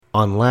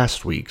on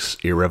last week's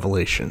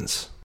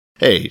Irrevelations.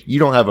 Hey, you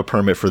don't have a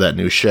permit for that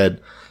new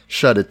shed.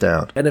 Shut it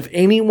down. And if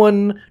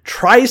anyone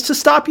tries to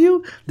stop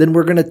you, then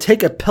we're going to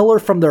take a pillar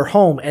from their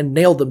home and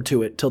nail them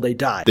to it till they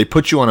die. They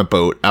put you on a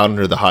boat out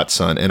under the hot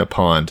sun in a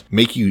pond,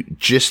 make you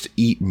just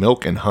eat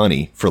milk and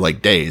honey for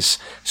like days.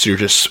 So you're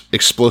just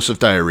explosive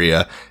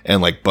diarrhea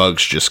and like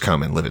bugs just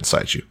come and live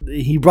inside you.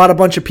 He brought a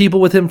bunch of people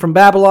with him from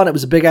Babylon. It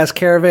was a big ass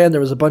caravan. There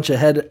was a bunch of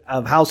head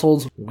of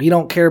households. We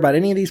don't care about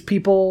any of these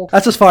people.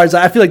 That's as far as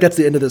I feel like that's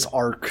the end of this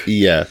arc.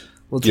 Yeah.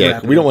 We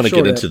don't want to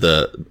get into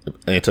the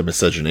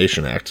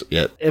Anti-Miscegenation Act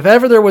yet. If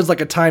ever there was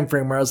like a time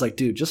frame where I was like,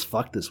 dude, just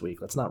fuck this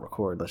week. Let's not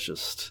record. Let's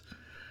just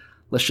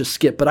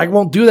skip. But I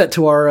won't do that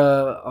to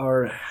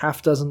our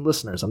half dozen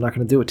listeners. I'm not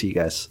going to do it to you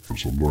guys.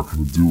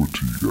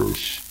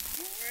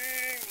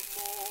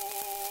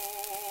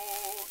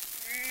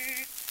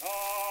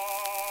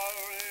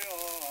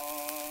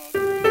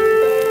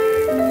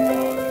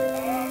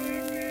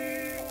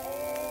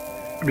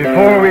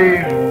 Before we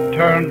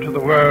turn to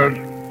the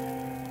word,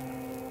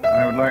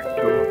 I would like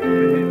to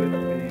say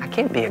this. I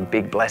can't be a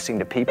big blessing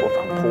to people if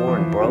I'm poor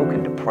and broke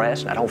and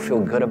depressed and I don't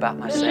feel good about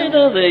myself. Blessed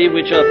are they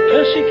which are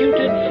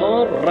persecuted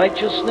for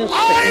righteousness'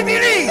 I sake.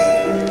 believe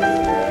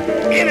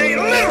in a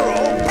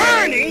literal,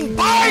 burning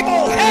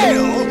Bible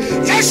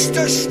hell just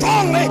as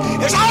strongly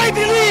as I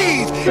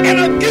believe in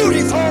a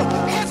beautiful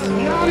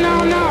heaven. No,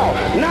 not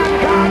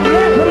God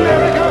bless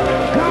America,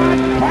 God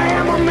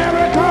damn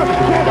America,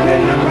 that's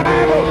in the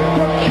Bible,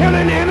 for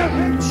killing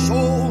innocent.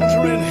 Souls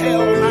are in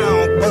hell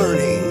now,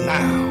 burning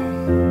now.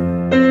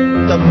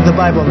 The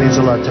Bible means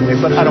a lot to me,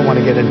 but I don't want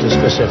to get into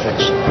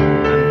specifics.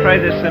 Pray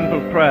this simple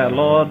prayer,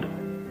 Lord,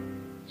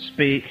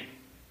 speak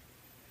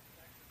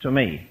to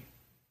me.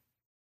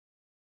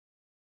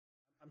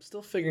 I'm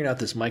still figuring out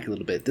this mic a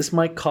little bit. This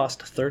mic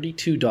cost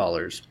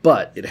 $32,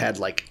 but it had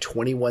like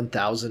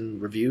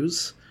 21,000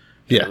 reviews.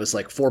 Yeah. It was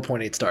like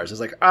 4.8 stars. I was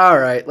like, all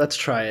right, let's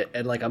try it.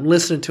 And like I'm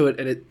listening to it,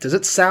 and does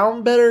it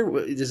sound better?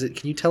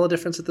 Can you tell a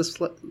difference at this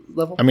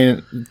level? I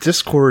mean,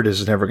 Discord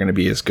is never going to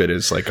be as good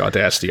as like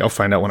Audacity. I'll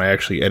find out when I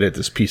actually edit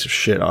this piece of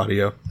shit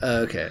audio.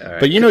 Okay, all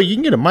right. But you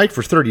can get a mic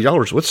for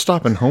 $30. What's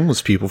stopping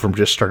homeless people from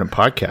just starting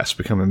podcasts,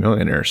 becoming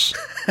millionaires?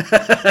 Get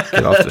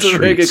off the That's a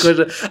very good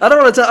streets. question. I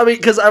don't want to tell. I mean,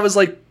 because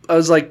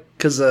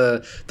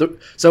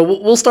so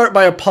we'll start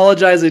by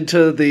apologizing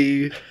to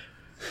the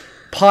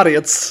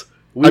audience.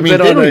 They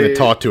don't even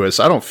talk to us.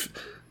 I don't.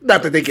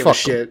 Not that they give a Fuck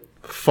shit.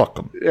 Fuck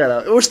them.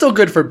 We're still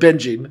good for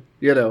binging.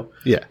 Yeah.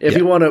 If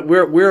you want to,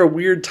 we're a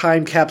weird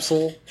time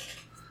capsule,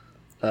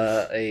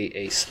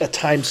 a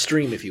time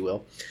stream, if you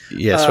will.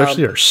 Yeah,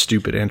 especially our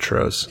stupid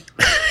intros.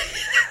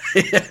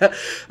 Yeah.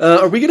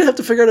 Are we gonna have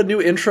to figure out a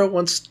new intro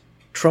once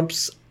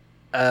Trump's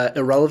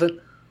irrelevant?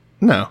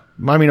 No,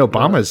 I mean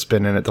Obama's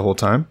been in it the whole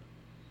time.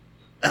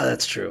 Oh,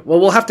 that's true. Well,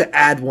 we'll have to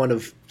add one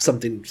of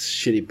something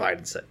shitty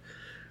Biden said.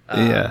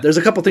 Yeah. There's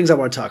a couple things I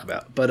want to talk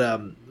about, but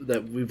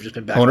that we've just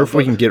been back. I wonder if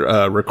we can get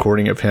a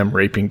recording of him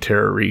raping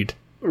Tara Reid.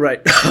 Right.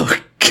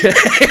 Okay.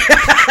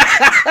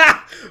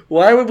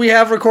 Why would we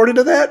have recorded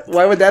of that?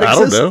 Why would that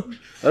exist? I don't know.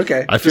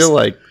 Okay. I feel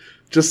like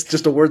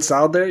just a word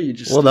salad there.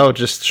 Well, that would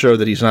just show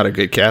that he's not a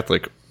good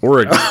Catholic or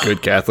a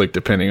good Catholic,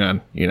 depending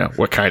on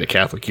what kind of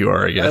Catholic you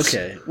are. I guess.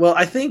 Okay. Well,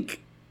 I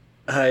think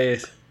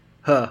I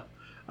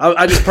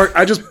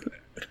just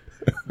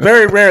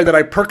very rare that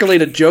I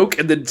percolate a joke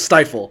and then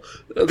stifle.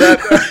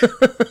 That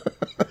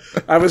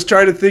I was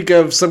trying to think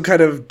of some kind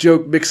of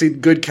joke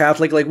mixing good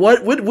Catholic. Like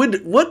what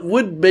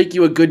would make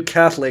you a good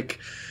Catholic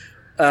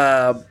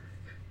to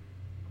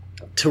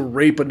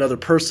rape another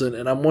person?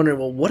 And I'm wondering,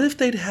 well, what if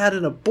they'd had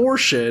an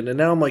abortion? And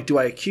now I'm like, do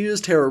I accuse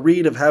Tara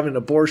Reid of having an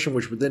abortion,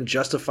 which would then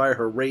justify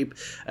her rape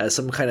as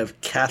some kind of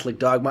Catholic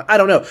dogma? I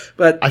don't know,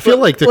 but I feel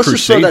like the let's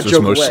just throw Crusades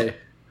that was joke away.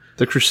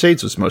 The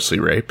Crusades was mostly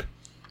rape.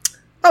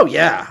 Oh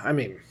yeah, I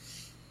mean.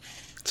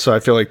 So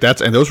I feel like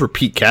and those were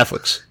peak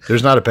Catholics.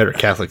 There's not a better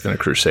Catholic than a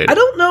Crusader. I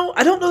don't know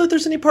that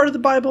there's any part of the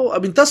Bible. I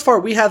mean, thus far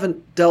we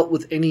haven't dealt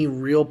with any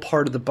real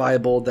part of the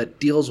Bible that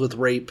deals with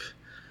rape,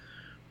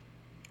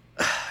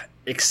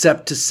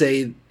 except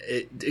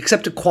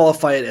to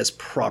qualify it as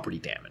property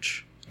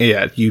damage.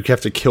 Yeah, you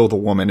have to kill the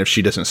woman if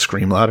she doesn't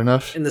scream loud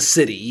enough. In the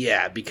city,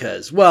 yeah,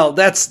 because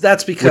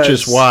that's because which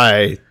is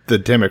why the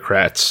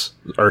Democrats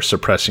are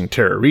suppressing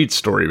Tara Reid's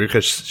story,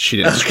 because she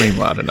didn't scream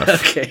loud enough.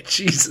 Okay,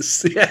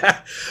 Jesus,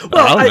 yeah.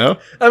 Well, I don't know.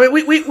 I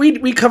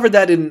mean, we covered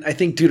that in, I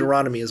think,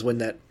 Deuteronomy is when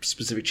that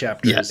specific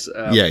chapter is.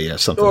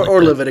 Something or, like or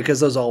that. Leviticus,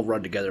 those all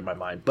run together in my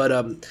mind. But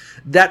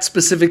that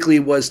specifically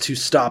was to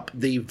stop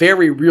the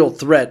very real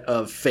threat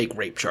of fake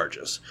rape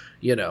charges.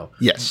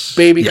 Yes.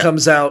 Baby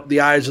comes out, the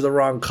eyes are the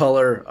wrong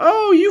color.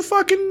 Oh, you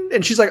fucking...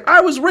 And she's like,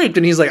 I was raped.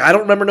 And he's like, I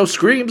don't remember no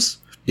screams.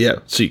 Yeah,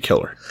 so you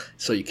kill her.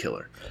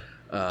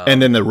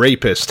 And then the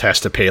rapist has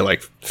to pay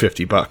like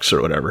 $50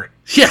 or whatever.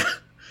 Yeah.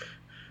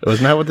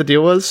 Wasn't that what the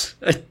deal was?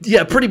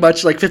 Yeah, pretty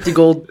much. Like 50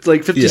 gold,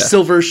 like 50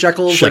 silver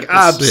shekels. Like,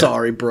 I'm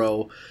sorry,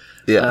 bro.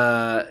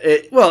 Yeah.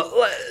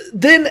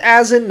 Then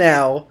as in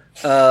now,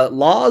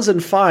 laws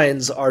and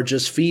fines are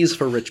just fees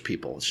for rich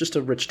people. It's just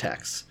a rich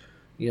tax.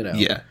 You know.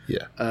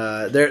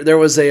 Yeah. There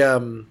was a I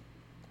don't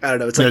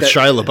know. It's like And that,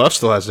 Shia LaBeouf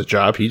still has a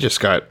job. He just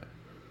got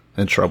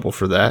in trouble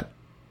for that.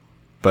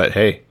 But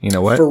hey, you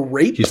know what? For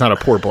rape? He's not a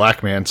poor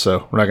black man,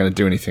 so we're not going to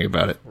do anything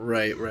about it.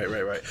 Right.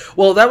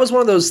 Well, that was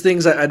one of those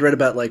things I'd read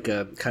about, like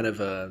kind of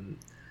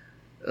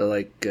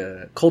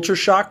culture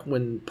shock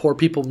when poor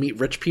people meet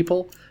rich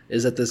people.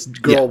 Is that this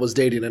girl was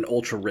dating an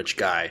ultra rich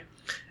guy,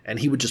 and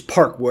he would just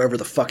park wherever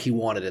the fuck he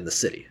wanted in the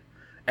city,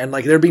 and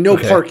like there'd be no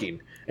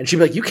parking, and she'd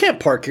be like, "You can't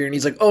park here," and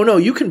he's like, "Oh no,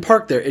 you can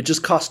park there. It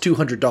just costs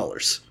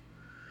 $200."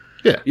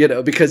 Yeah. You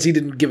know, because he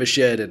didn't give a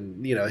shit,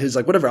 and you know, he's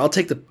like, whatever, I'll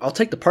take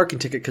the parking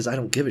ticket because I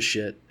don't give a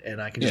shit,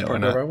 and I can just park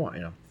wherever I want.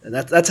 You know, and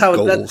that's how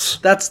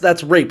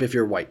that's rape if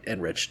you're white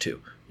and rich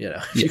too. You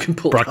know, you can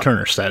pull Brock it off.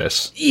 Turner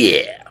status.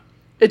 Yeah,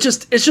 it's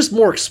just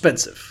more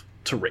expensive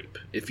to rape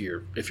if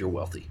you're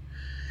wealthy.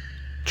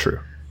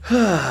 True.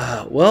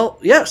 Well,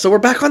 yeah. So we're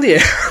back on the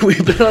air.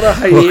 We've been on a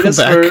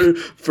hiatus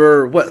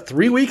for what,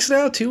 3 weeks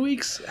now? 2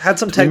 weeks? Had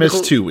some technical. We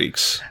missed 2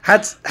 weeks.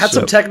 Had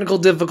some technical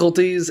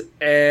difficulties,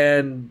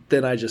 and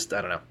then I don't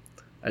know.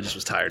 I just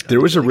was tired. There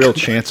was a real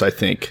chance, I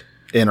think,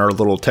 in our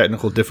little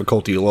technical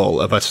difficulty lull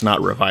of us not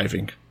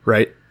reviving.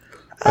 Right?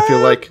 I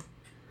feel like,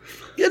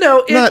 you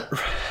know,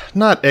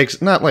 not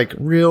like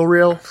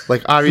real.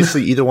 Like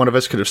obviously, either one of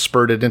us could have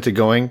spurted into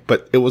going,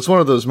 but it was one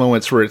of those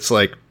moments where it's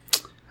like,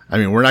 I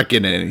mean, we're not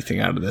getting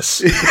anything out of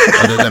this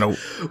other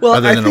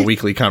than a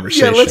weekly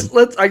conversation. Yeah,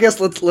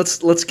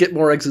 let's get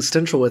more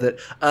existential with it.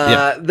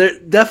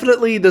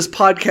 Definitely, this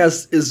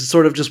podcast is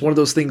sort of just one of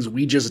those things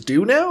we just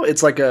do now.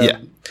 It's like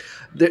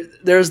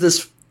there's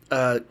this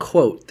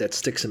quote that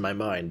sticks in my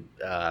mind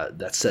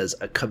that says,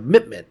 "A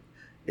commitment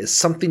is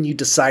something you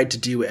decide to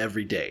do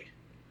every day."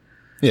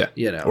 Yeah,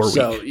 you know. Or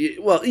so, week.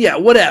 well, yeah,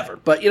 whatever.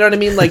 But you know what I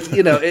mean? Like,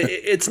 you know,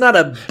 it's not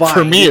a bind.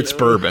 For me, it's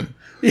bourbon.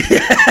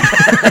 Yeah,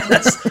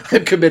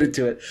 I'm committed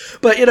to it.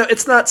 But, you know,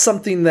 it's not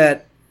something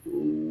that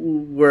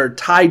we're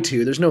tied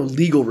to. There's no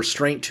legal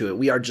restraint to it.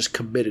 We are just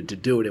committed to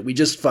doing it. We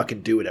just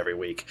fucking do it every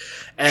week.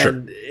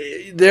 And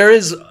there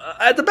is,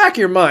 at the back of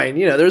your mind,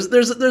 you know,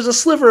 there's a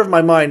sliver of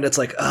my mind that's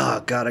like,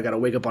 oh, God, I got to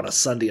wake up on a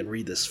Sunday and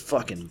read this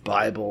fucking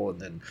Bible and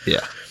then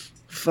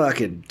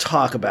fucking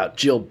talk about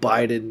Jill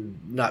Biden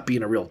not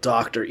being a real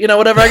doctor. You know,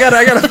 whatever. I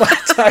gotta find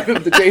time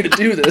of the day to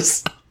do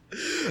this.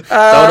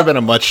 That would have been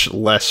a much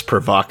less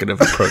provocative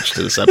approach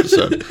to this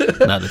episode.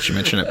 Now that you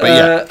mention it, but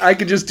yeah, I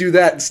could just do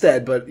that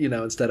instead. But you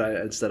know, instead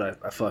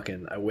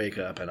I wake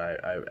up and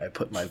I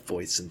put my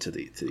voice into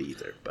the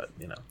ether. But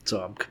you know,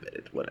 so I'm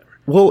committed. Whatever.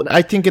 Well,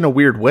 I think in a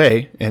weird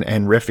way,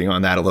 and riffing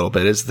on that a little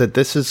bit, is that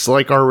this is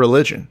like our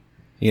religion.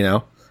 You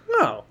know,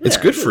 it's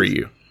good for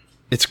you.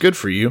 It's good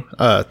for you.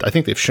 I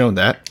think they've shown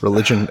that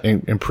religion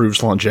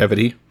improves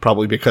longevity,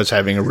 probably because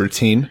having a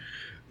routine.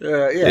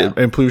 It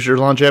improves your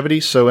longevity.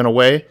 So in a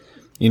way,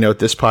 you know,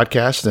 this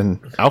podcast and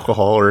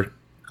alcohol are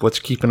what's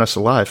keeping us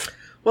alive.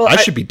 Well, I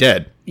should be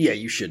dead. Yeah,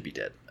 you should be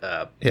dead.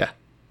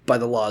 By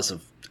the laws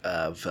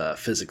of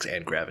physics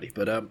and gravity.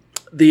 But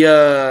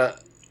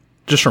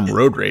just from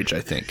road rage, I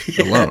think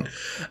alone.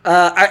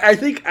 I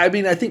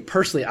think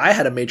personally, I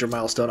had a major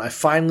milestone. I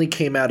finally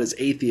came out as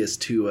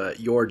atheist to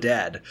your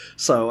dad.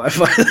 So I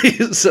finally.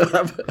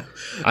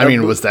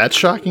 Was that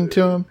shocking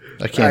to him?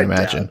 I can't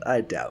imagine.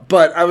 I doubt.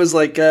 But I was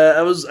like,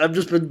 I've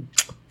just been.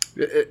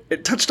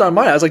 It touched on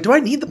mine. I was like, do I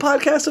need the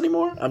podcast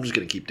anymore? I'm just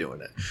going to keep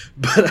doing it.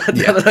 But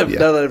now that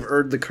I've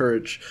earned the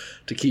courage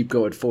to keep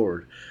going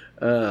forward.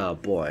 Oh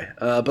boy!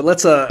 But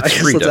let's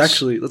actually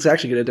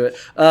get into it.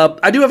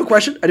 I do have a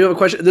question.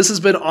 This has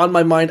been on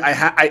my mind.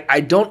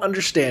 I don't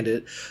understand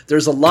it.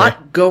 There's a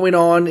lot going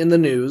on in the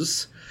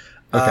news.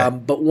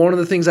 But one of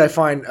the things I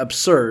find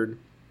absurd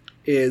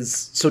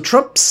is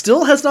Trump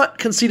still has not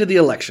conceded the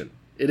election.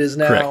 It is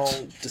now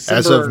December.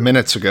 As of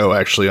minutes ago,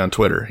 actually on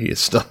Twitter, he is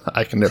still.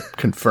 I can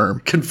confirm.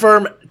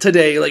 Confirm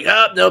today. Like,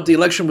 nope, the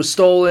election was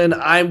stolen.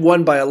 I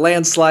won by a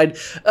landslide.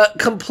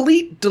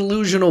 Complete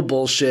delusional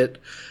bullshit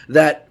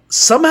that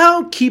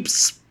somehow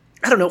keeps,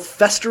 I don't know,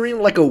 festering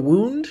like a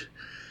wound.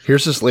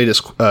 Here's his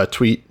latest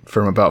tweet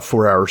from about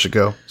 4 hours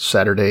ago,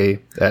 Saturday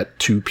at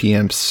 2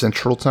 p.m.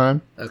 Central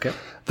Time. Okay.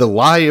 The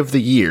lie of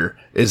the year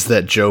is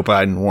that Joe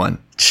Biden won.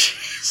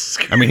 Jesus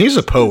Christ. I mean, he's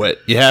a poet.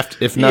 You have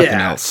to, if nothing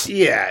else.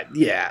 Yeah.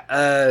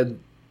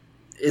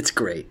 It's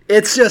great.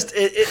 It's just,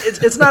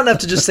 it's not enough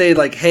to just say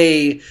like,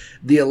 hey,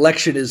 the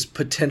election is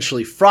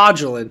potentially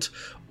fraudulent,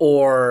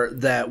 or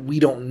that we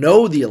don't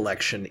know the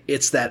election.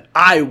 It's that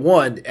I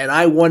won, and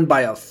I won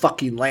by a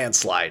fucking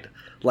landslide.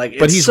 Like,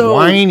 but he's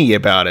whiny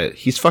about it.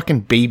 He's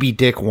fucking baby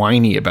dick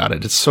whiny about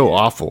it. It's so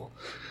awful.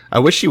 I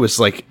wish he was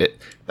like.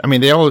 I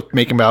mean, they all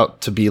make him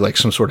out to be like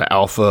some sort of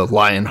alpha,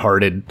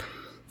 lion-hearted,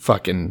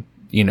 fucking,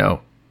 you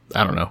know,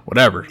 I don't know,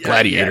 whatever,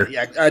 gladiator.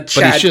 But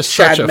he's just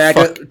Chad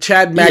MAGA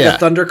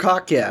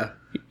Thundercock. Yeah.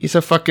 He's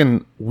a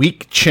fucking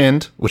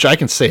weak-chinned, which I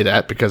can say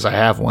that because I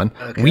have one.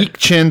 Okay.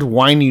 Weak-chinned,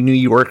 whiny New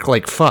York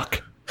like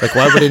fuck. Like,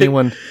 why would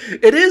anyone?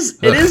 It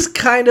is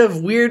kind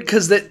of weird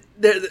because it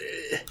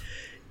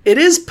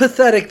is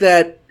pathetic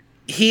that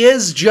he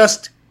is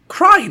just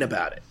crying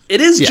about it. It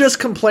is just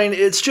complaining.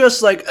 It's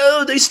just like,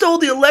 oh, they stole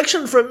the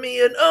election from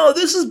me, and oh,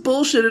 this is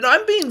bullshit, and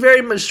I'm being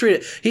very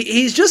mistreated.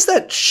 He's just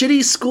that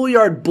shitty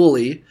schoolyard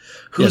bully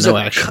who's a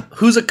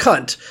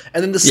cunt.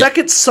 And then the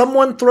second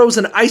someone throws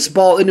an ice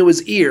ball into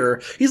his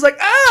ear, he's like,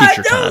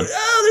 there's no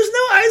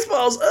ice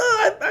balls.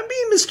 I'm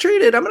being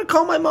mistreated. I'm going to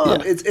call my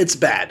mom. Yeah. It's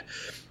bad.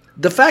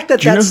 The fact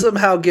that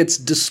somehow gets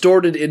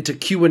distorted into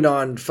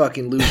QAnon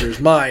fucking losers'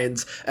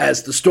 minds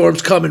as the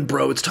storm's coming,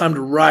 bro. It's time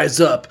to rise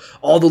up.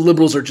 All the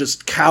liberals are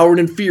just cowering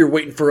in fear,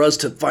 waiting for us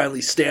to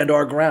finally stand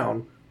our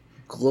ground.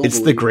 Globally.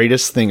 It's the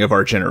greatest thing of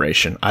our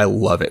generation. I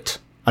love it.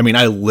 I mean,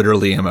 I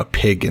literally am a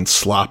pig in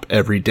slop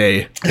every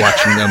day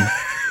watching them.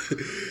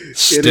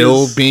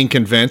 Still being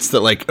convinced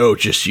that, like, oh,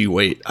 just you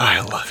wait.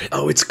 I love it.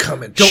 Oh, it's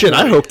coming. Shit,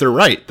 I hope they're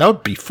right. That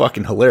would be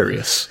fucking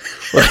hilarious.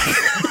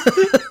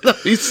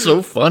 That'd be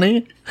so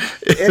funny.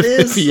 It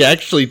is. If he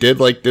actually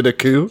did a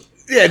coup.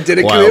 Yeah, did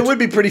a coup. It would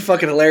be pretty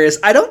fucking hilarious.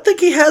 I don't think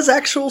he has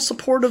actual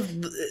support of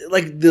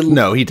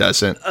No, he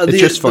doesn't. It's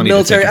just funny. The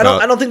military. To think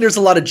about. I don't think there's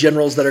a lot of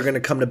generals that are going to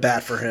come to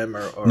bat for him.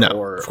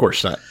 Of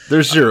course not.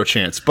 There's zero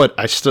chance. But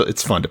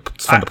it's fun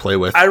to play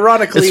with.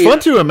 Ironically, it's fun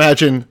to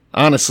imagine.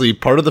 Honestly,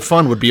 part of the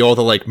fun would be all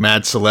the like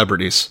mad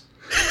celebrities.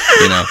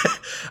 You know,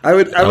 I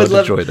would love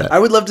enjoy that. I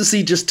would love to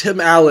see just Tim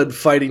Allen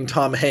fighting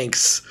Tom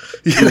Hanks.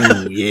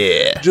 Ooh,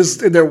 yeah,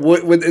 just in their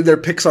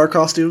Pixar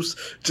costumes.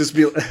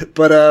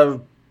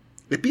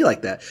 It'd be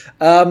like that.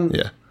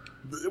 Yeah.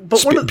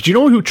 But do you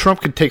know who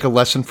Trump could take a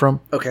lesson from?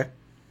 Okay.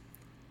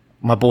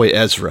 My boy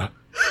Ezra.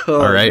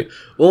 All right.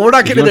 Well, we're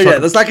not getting there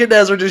yet. Let's not get into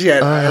Ezra just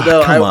yet.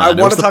 I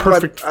want to talk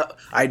about.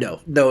 I know.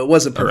 No, it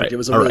wasn't perfect. Right. It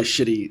was a really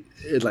shitty.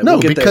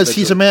 Because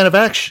he's a man of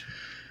action.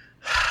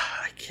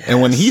 And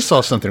when he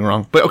saw something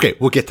wrong, but okay,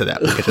 we'll get to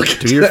that.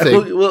 Do your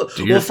thing.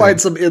 We'll find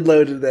some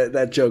inload in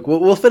that joke.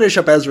 We'll finish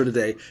up Ezra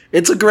today.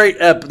 It's a great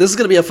ep. This is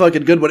going to be a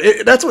fucking good one.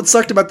 That's what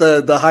sucked about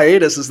the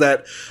hiatus is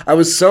that I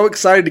was so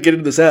excited to get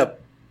into this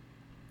ep,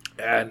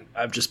 and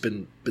I've just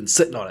been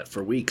sitting on it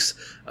for weeks.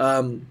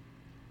 The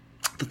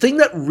thing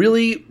that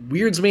really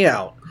weirds me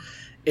out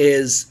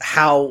is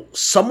how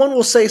someone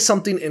will say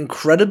something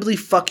incredibly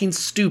fucking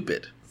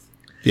stupid.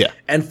 Yeah.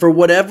 And for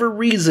whatever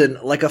reason,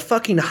 like a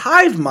fucking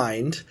hive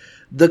mind,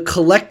 the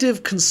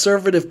collective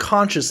conservative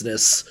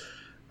consciousness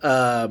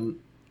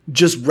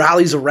just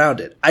rallies around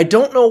it. I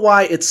don't know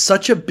why it's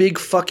such a big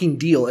fucking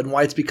deal and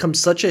why it's become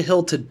such a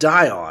hill to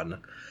die on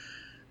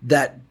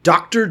that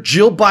Dr.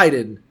 Jill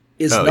Biden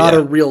is not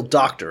a real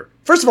doctor.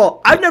 First of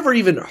all, I've never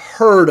even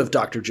heard of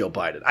Dr. Jill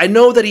Biden. I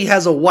know that he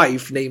has a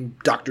wife named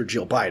Dr.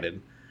 Jill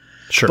Biden.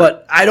 Sure.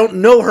 But I don't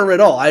know her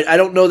at all. I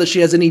don't know that she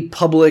has any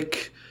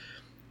public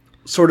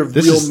sort of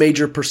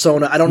major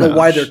persona. I don't know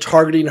why they're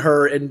targeting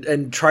her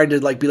and trying to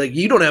be like,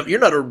 you're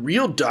not a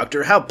real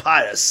doctor. How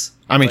pious.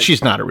 I mean,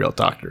 she's not a real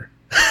doctor.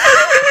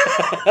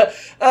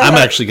 I'm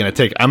actually going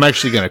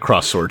to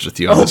cross swords with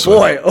you on this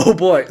one. Oh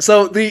boy.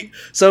 So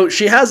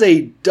she has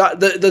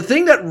the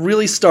thing that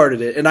really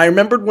started it, and I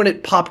remembered when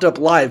it popped up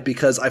live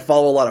because I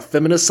follow a lot of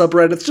feminist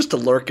subreddits just to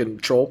lurk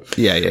and troll.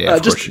 Yeah.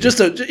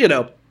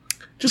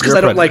 Just because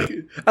I don't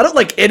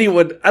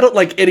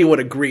like anyone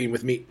agreeing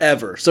with me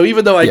ever. So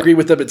even though I agree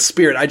with them in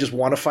spirit, I just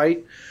want to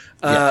fight.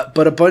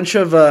 But a bunch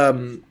of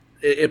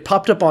it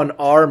popped up on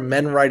our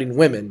men writing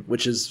women,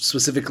 which is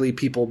specifically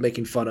people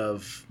making fun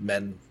of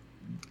men,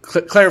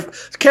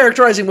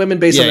 characterizing women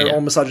based on their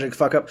own misogynistic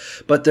fuck up.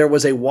 But there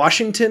was a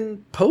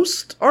Washington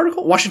Post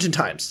article, Washington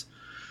Times.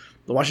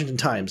 The Washington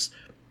Times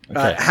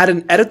had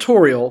an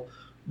editorial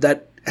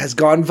that has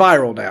gone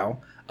viral now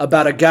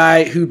about a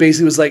guy who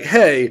basically was like,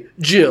 "Hey,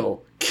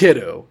 Jill,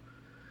 kiddo,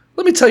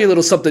 let me tell you a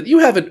little something. You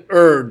haven't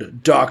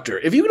earned doctor.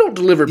 If you don't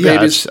deliver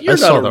babies, you're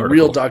not a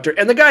real doctor."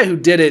 And the guy who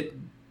did it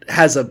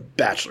has a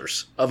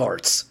bachelor's of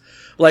arts.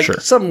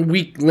 Some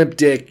weak limp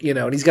dick,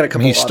 and he's got a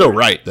couple. He's still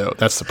right though.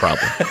 That's the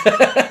problem.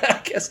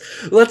 I guess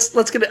let's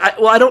get it.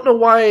 I don't know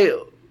why.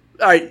 All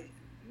right,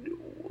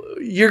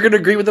 you're gonna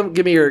agree with him.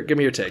 Give me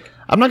your take.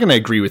 I'm not gonna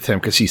agree with him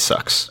because he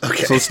sucks.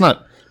 Okay, so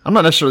I'm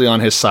not necessarily on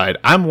his side.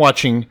 I'm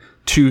watching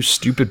two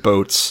stupid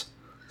boats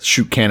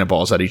shoot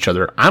cannonballs at each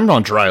other. I'm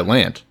on dry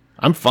land.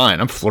 I'm fine.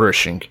 I'm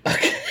flourishing.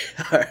 Okay.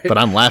 All right. But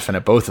I'm laughing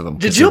at both of them.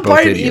 Did Jill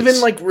Biden even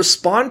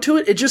respond to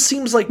it? It just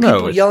seems like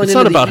people yelling. It's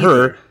not about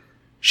her.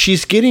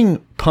 She's getting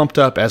pumped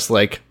up as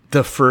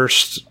the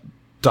first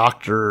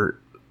doctor,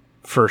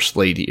 first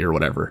lady or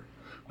whatever.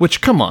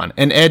 Which, come on.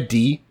 And Ed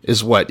D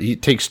is what? He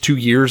takes 2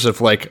 years of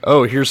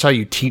here's how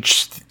you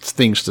teach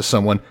things to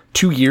someone.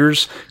 2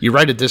 years. You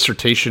write a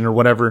dissertation or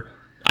whatever.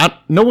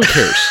 No one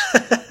cares.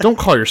 Don't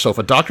call yourself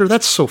a doctor.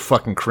 That's so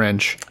fucking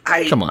cringe.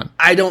 Come on.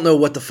 I don't know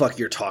what the fuck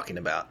you're talking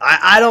about.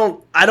 I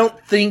don't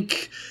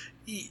think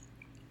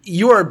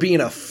you are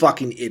being a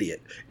fucking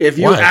idiot. If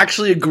you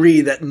actually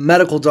agree that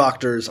medical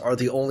doctors are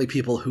the only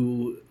people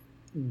who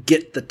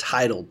get the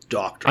title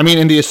doctor. I mean,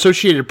 in the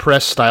Associated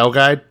Press style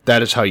guide,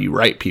 that is how you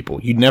write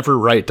people. You never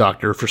write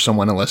doctor for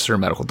someone unless they're a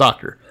medical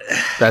doctor.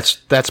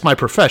 That's my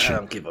profession. I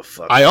don't give a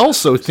fuck. I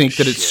also think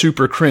that it's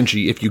super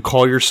cringy if you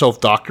call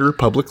yourself doctor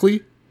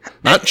publicly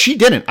She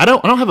didn't. I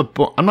don't have a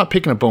bone. I'm not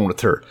picking a bone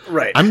with her.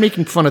 Right. I'm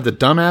making fun of the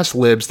dumbass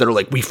libs that are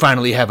like, we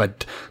finally have a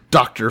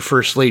doctor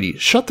first lady.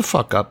 Shut the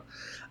fuck up.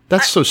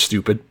 That's so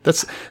stupid.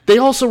 They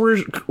also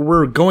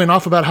were going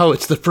off about how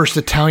it's the first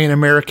Italian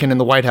American in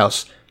the White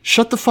House.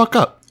 Shut the fuck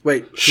up.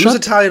 Wait, who's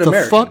Italian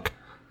American? Fuck.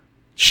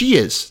 She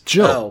is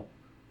Jill. Oh,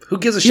 who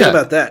gives a shit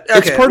about that?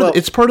 Okay,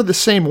 it's part of the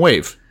same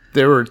wave.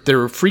 They were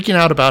freaking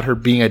out about her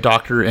being a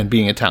doctor and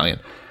being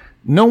Italian.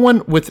 No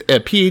one with a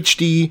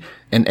PhD,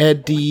 an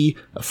Ed.D.,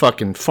 a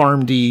fucking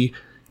PharmD,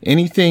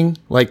 anything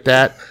like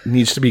that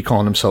needs to be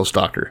calling themselves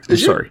doctor. I'm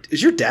sorry.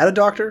 Is your dad a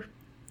doctor?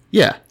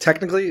 Yeah.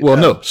 Technically? Well,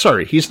 no,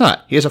 sorry, he's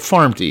not. He has a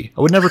PharmD.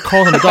 I would never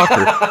call him a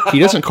doctor. He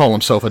doesn't call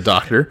himself a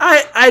doctor.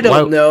 I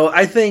don't know.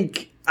 I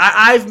think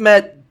I've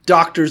met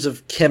doctors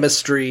of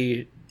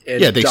chemistry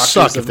and they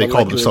suck if they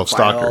call themselves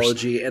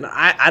biology, doctors. And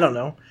I don't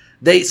know.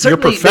 They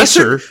certainly, your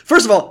professor.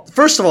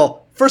 First of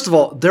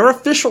all, their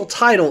official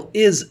title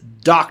is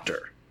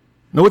doctor.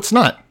 No, it's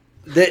not.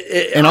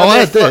 And I'll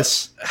add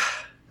this: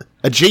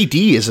 a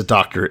JD is a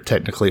doctorate.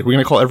 Technically, we're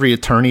going to call every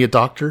attorney a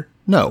doctor.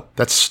 No,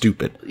 that's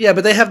stupid. Yeah,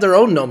 but they have their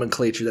own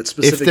nomenclature that's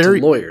specific to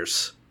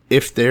lawyers.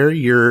 If they're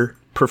your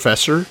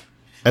professor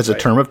as a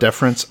term of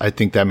deference, I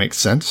think that makes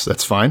sense.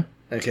 That's fine.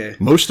 Okay.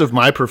 Most of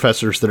my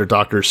professors that are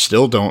doctors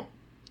still don't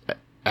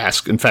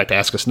ask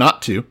us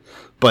not to.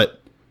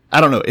 But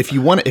I don't know. If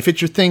you want it, if it's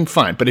your thing,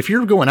 fine. But if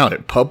you're going out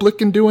in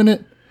public and doing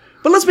it,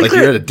 but let's be like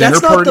clear, you're at a dinner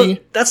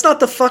party, that's not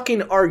the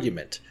fucking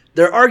argument.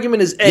 Their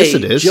argument is yes,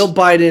 it is. Jill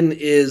Biden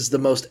is the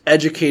most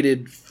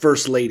educated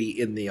first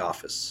lady in the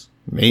office.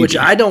 Maybe. Which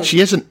I don't. She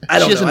isn't. I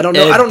don't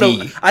know.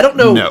 I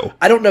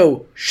don't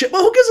know. Shit.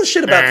 Well, who gives a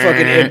shit about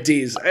fucking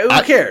MDs?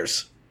 Who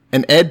cares?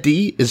 An ED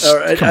is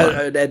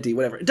an ED,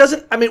 whatever. It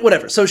doesn't. I mean,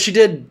 whatever. So she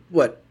did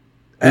what?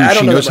 I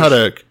don't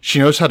know. She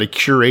knows how to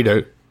curate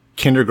a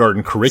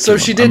kindergarten curriculum.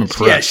 So she did.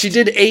 Yeah, she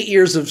did 8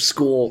 years of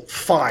school.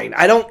 Fine.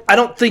 I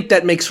don't think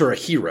that makes her a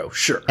hero.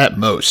 Sure. At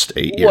most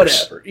 8 years.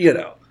 Whatever. You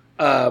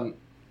know.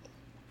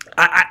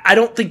 I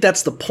don't think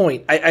that's the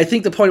point. I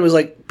think the point was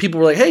like people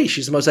were like, "Hey,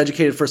 she's the most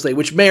educated first lady,"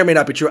 which may or may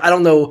not be true. I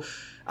don't know.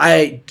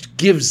 I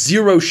give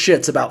zero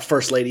shits about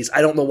first ladies.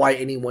 I don't know why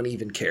anyone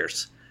even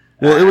cares.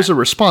 Well, it was a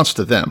response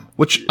to them,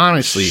 which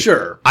honestly,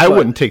 I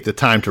wouldn't take the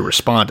time to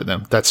respond to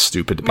them. That's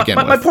stupid to begin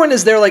with. My point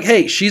is, they're like,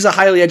 "Hey, she's a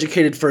highly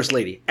educated first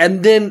lady,"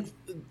 and then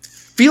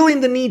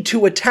feeling the need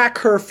to attack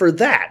her for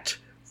that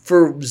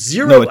for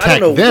zero. No, I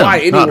don't know why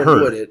anyone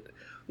would it.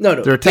 No,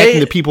 they're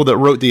attacking the people that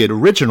wrote the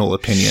original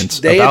opinions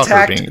about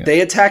her being. They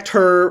attacked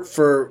her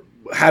for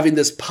having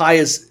this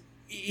pious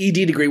ED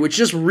degree, which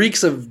just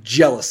reeks of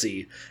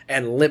jealousy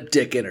and limp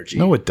dick energy.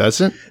 No, it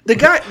doesn't. The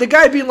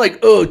guy being like,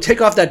 "Oh,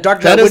 take off that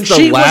doctor." That is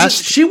the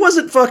last. She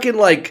wasn't fucking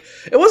like.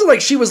 It wasn't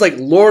like she was like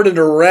lording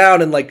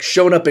around and like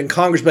showing up in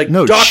Congress, like,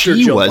 no, Dr.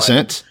 she Jill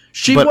wasn't. Biden.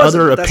 She but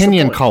wasn't. Other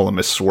opinion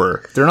columnists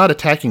were. They're not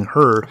attacking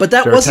her. But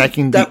that they're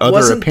attacking the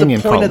other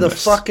opinion columnists. The point of the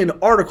fucking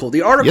article.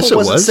 The article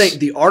wasn't saying.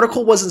 The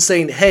article wasn't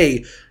saying,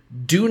 "Hey,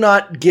 do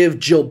not give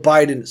Jill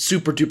Biden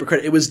super duper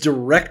credit." It was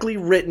directly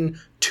written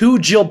to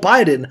Jill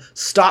Biden.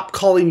 Stop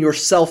calling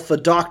yourself a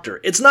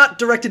doctor. It's not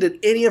directed at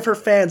any of her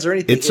fans or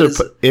anything.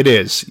 It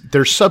is.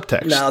 There's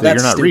subtext that you're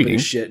not stupid reading.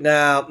 Shit.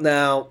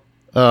 Now.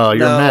 Oh,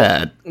 you're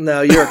mad.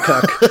 No, you're a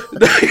cuck.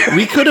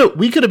 we could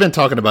have been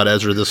talking about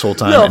Ezra this whole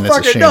time. No, and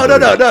fuck it's a it. shame No.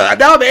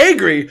 Now I'm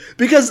angry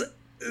because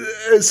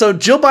so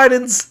Jill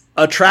Biden's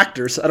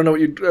attractors. I don't know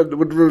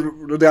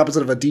what the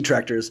opposite of a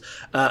detractors.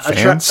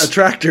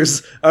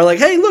 Attractors are like,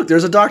 "Hey, look,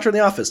 there's a doctor in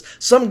the office."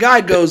 Some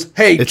guy goes,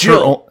 "Hey,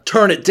 Jill,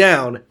 turn it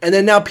down," and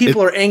then now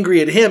people are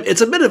angry at him.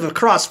 It's a bit of a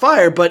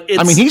crossfire, but it's.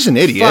 I mean, he's an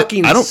idiot.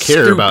 I don't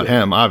care stupid. about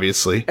him,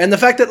 obviously. And the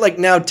fact that like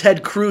now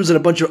Ted Cruz and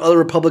a bunch of other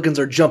Republicans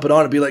are jumping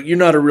on and be like, "You're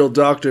not a real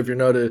doctor if you're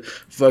not a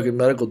fucking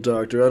medical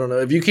doctor." I don't know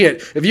if you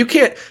can't.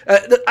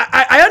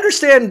 I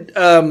understand.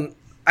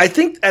 I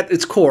think at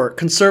its core,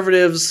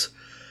 conservatives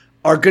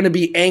are going to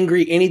be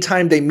angry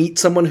anytime they meet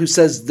someone who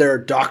says they're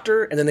a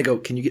doctor, and then they go,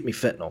 "Can you get me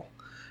fentanyl?"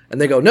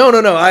 And they go,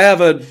 No, I have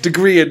a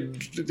degree in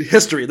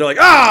history. They're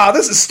like,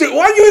 this is stupid.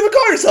 Why do you even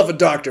call yourself a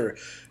doctor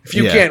if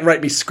you can't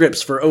write me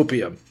scripts for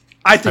opium?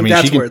 I think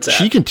that's where it's at.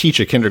 She can teach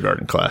a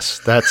kindergarten class.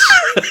 That's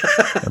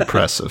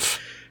impressive.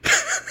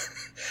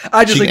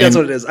 I just think that's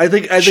what it is. I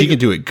think she can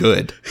do it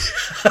good.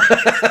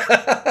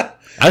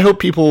 I hope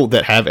people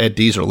that have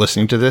EDs are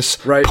listening to this,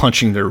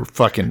 punching their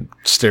fucking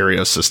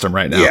stereo system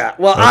right now. Yeah,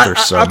 well,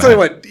 I'll tell you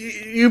what,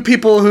 you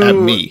people who,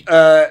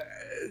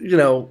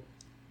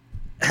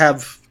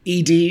 have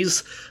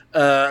EDs,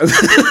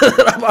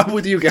 I'm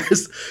with you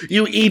guys.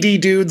 You ED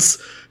dudes,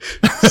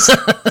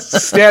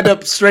 stand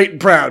up straight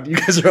and proud. You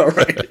guys are all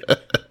right.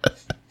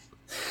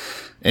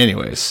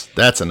 Anyways,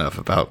 that's enough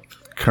about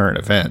current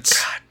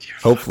events. God,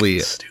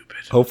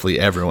 hopefully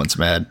everyone's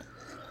mad.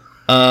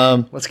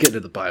 Let's get into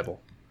the Bible.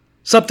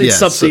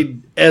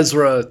 Something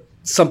Ezra,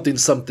 something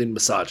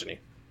misogyny.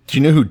 Do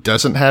you know who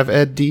doesn't have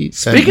ED?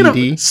 Speaking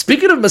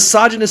of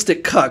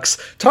misogynistic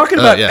cucks, talking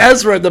about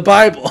Ezra in the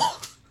Bible.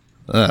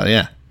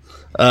 Yeah.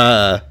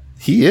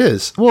 He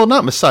is. Well,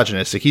 not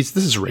misogynistic. This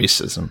is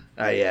racism.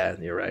 Yeah,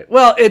 you're right.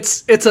 Well,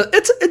 it's a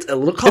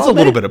little column. It's a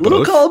little bit of both.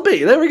 Little column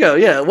B. There we go.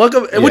 Yeah,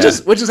 welcome. Yeah. Which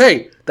is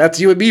hey, that's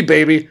you and me,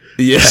 baby.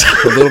 Yeah,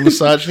 a little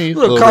misogyny,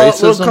 little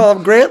racism. Little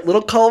column Grant,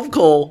 little column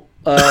Cole.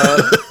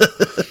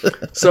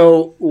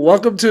 So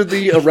welcome to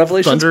the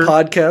Revelations Thunder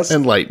podcast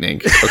and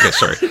lightning. Okay,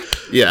 sorry.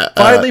 Yeah.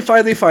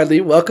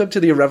 Finally, welcome to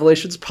the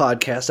Revelations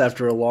podcast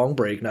after a long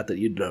break. Not that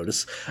you'd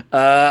notice.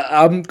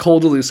 I'm Cole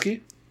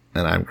Delusky.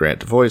 And I'm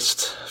Grant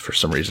DeVoist. For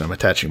some reason, I'm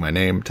attaching my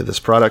name to this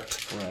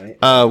product.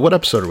 Right. What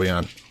episode are we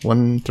on?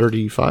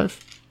 135?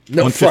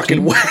 No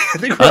fucking way. I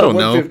think we're on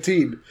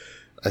 115.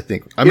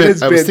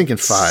 I was thinking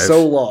 5.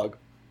 So long.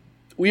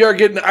 We are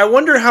getting. I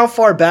wonder how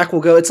far back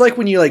we'll go. It's like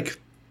when you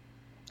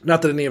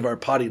not that any of our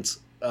audience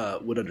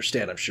would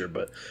understand, I'm sure,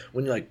 but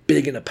when you're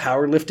big into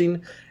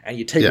powerlifting and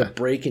you take a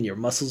break and your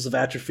muscles have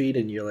atrophied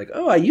and you're like,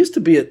 oh, I used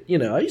to be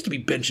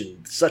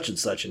benching such and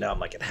such, and now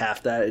I'm at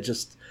half that. It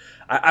just.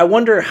 I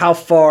wonder how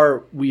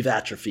far we've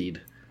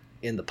atrophied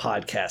in the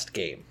podcast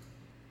game.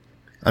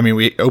 I mean,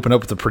 we open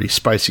up with a pretty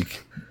spicy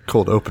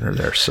cold opener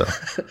there, so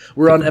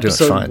we're on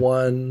episode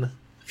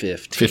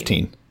 115.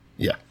 15,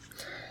 yeah.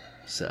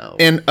 So,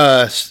 and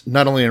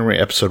not only are we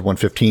episode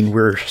 115,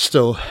 we're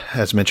still,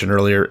 as mentioned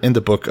earlier, in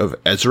the book of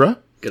Ezra,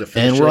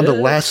 and we're on the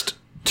last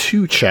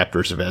 2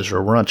 chapters of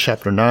Ezra. We're on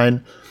chapter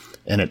 9,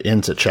 and it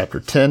ends at chapter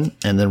 10,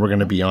 and then we're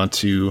going to be on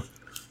to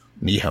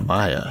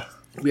Nehemiah.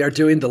 We are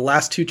doing the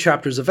last 2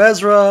 chapters of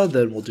Ezra,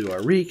 then we'll do our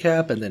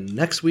recap, and then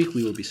next week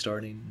we will be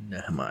starting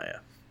Nehemiah.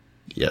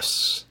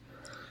 Yes.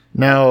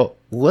 Now,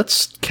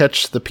 let's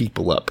catch the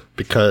people up,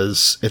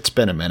 because it's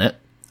been a minute,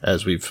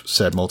 as we've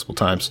said multiple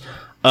times.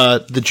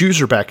 The Jews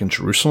are back in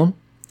Jerusalem.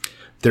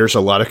 There's a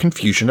lot of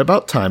confusion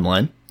about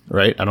timeline,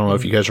 right? I don't know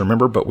if you guys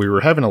remember, but we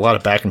were having a lot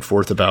of back and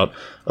forth about,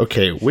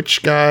 okay,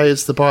 which guy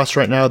is the boss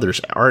right now?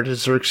 There's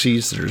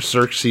Artaxerxes, there's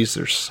Xerxes,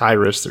 there's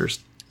Cyrus, there's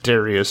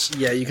Darius.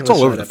 Yeah, you can. It's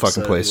all over the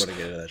fucking place. You want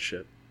to get into that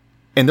shit.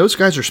 And those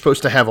guys are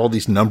supposed to have all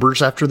these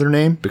numbers after their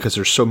name because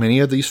there's so many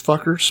of these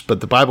fuckers, but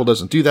the Bible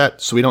doesn't do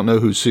that, so we don't know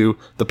who's who.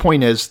 The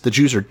point is, the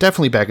Jews are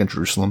definitely back in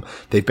Jerusalem.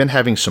 They've been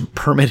having some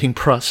permitting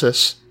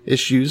process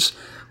issues,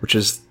 which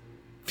is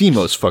the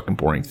most fucking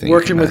boring thing.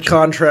 Working with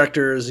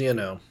contractors,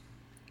 Ugh,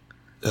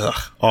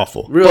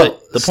 awful. Really,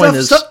 but the point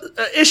is,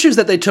 issues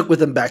that they took with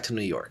them back to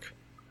New York.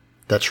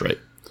 That's right.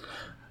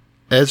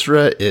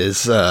 Ezra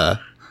is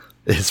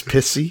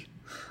pissy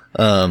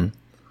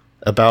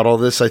about all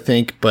this, I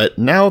think, but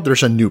now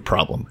there's a new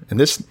problem, and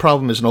this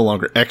problem is no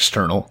longer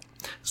external.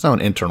 It's not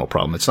an internal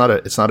problem. It's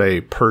not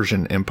a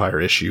Persian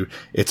Empire issue.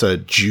 It's a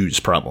Jews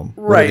problem.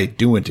 Right. What are they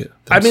doing to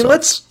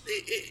themselves? I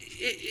mean,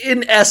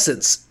 in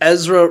essence,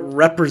 Ezra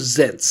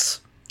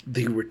represents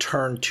the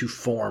return to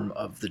form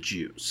of the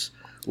Jews.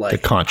 The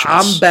conscience.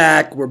 I'm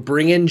back. We're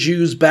bringing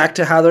Jews back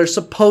to how they're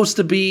supposed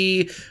to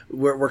be.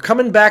 We're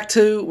coming back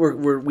to.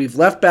 We've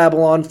left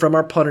Babylon from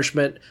our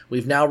punishment.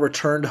 We've now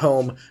returned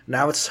home.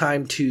 Now it's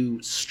time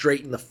to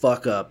straighten the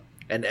fuck up,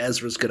 and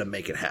Ezra's going to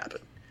make it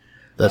happen.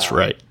 That's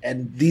right.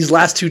 And these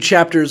last 2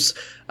 chapters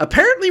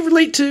apparently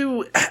relate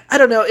to. I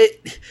don't know.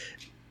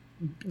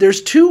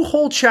 There's 2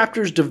 whole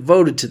chapters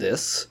devoted to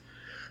this.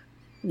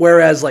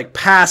 Whereas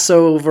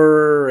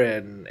Passover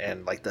and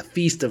the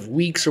Feast of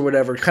Weeks or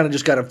whatever kind of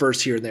just got a verse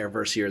here and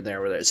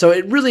there. So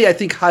it really, I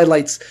think,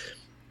 highlights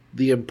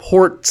the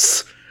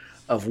importance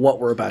of what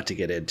we're about to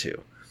get into.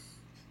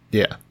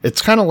 Yeah.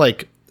 It's kind of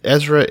like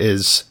Ezra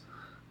is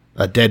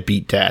a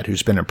deadbeat dad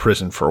who's been in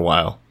prison for a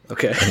while.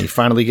 Okay. And he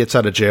finally gets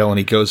out of jail and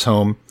he goes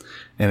home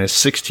and his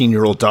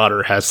 16-year-old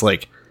daughter has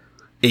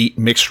 8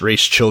 mixed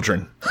race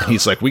children. And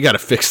he's like, we got to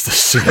fix this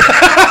soon. We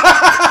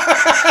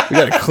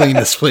got to clean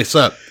this place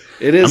up.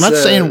 It is, I'm not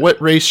saying what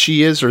race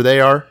she is or they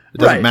are. It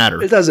doesn't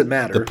matter. It doesn't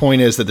matter. The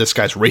point is that this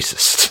guy's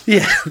racist.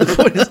 Yeah. The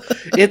point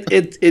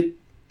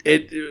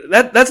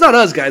is, that's not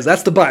us, guys.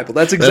 That's the Bible.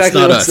 That's exactly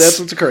that's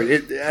what's occurring.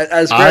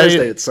 As Grant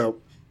stated. So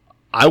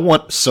I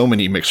want so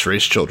many mixed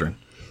race children.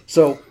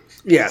 So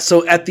yeah.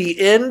 So at the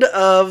end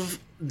of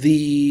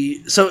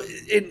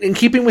in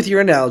keeping with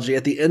your analogy,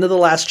 at the end of the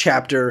last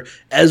chapter,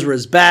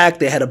 Ezra's back.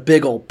 They had a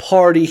big old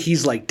party.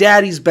 He's like,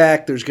 Daddy's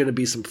back. There's going to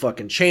be some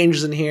fucking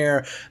changes in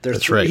here.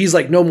 That's right. He's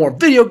like, no more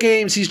video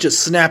games. He's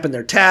just snapping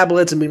their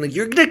tablets and being like,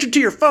 you're addicted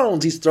to your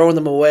phones. He's throwing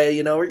them away.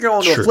 You're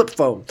going to a flip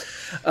phone.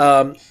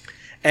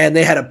 And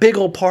they had a big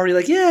old party,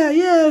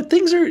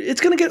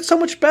 it's going to get so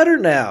much better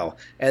now.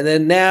 And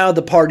then now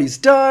the party's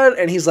done,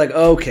 and he's like,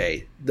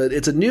 okay,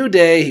 it's a new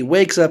day. He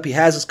wakes up, he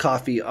has his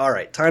coffee. All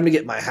right, time to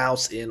get my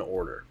house in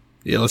order.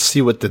 Yeah, let's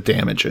see what the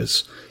damage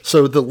is.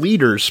 So the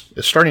leaders,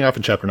 starting off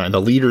in chapter 9,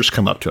 the leaders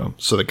come up to him.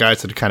 So the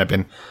guys that have kind of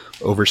been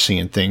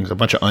overseeing things, a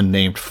bunch of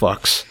unnamed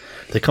fucks,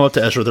 they come up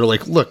to Ezra. They're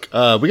like, look,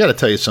 we got to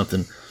tell you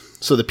something.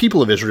 So the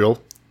people of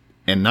Israel,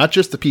 and not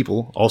just the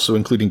people, also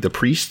including the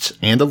priests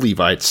and the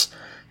Levites,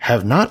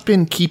 have not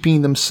been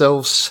keeping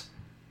themselves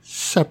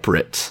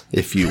separate,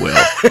 if you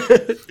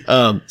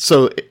will.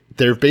 So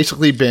they've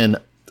basically been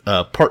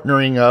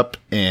partnering up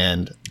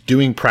and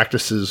doing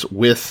practices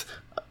with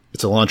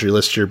it's a laundry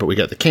list here, but we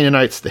got the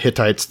Canaanites, the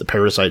Hittites, the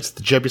Perizzites,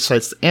 the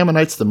Jebusites, the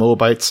Ammonites, the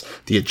Moabites,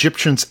 the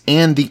Egyptians,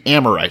 and the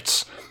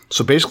Amorites.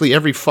 So basically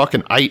every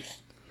fucking ite.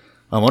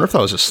 I wonder if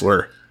that was a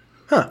slur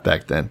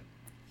back then.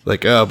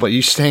 Like, but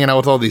you just hanging out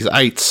with all these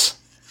ites.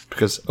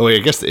 Because, I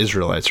guess the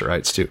Israelites are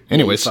ites too.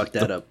 Anyways, fuck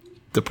that up.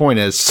 The point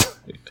is,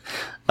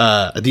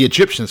 the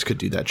Egyptians could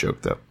do that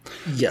joke though.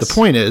 Yes. The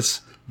point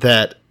is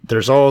that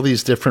there's all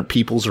these different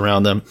peoples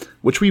around them,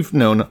 which we've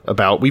known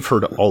about. We've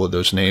heard all of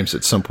those names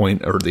at some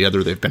point or the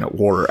other. They've been at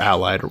war or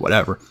allied or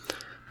whatever.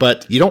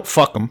 But you don't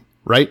fuck them,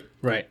 right?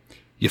 Right.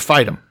 You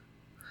fight them.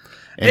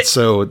 And it's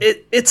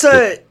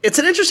an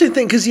interesting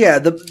thing because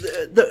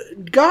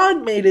the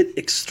God made it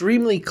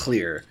extremely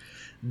clear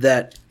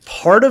that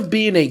part of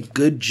being a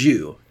good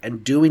Jew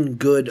and doing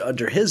good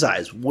under his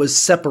eyes was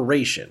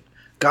separation.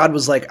 God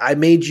was like, I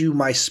made you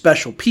my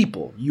special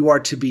people. You are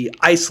to be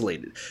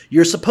isolated.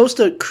 You're supposed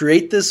to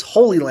create this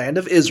holy land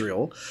of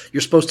Israel.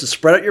 You're supposed to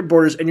spread out your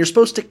borders, and you're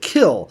supposed to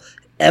kill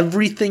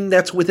everything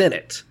that's within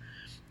it.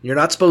 You're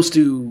not supposed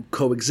to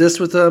coexist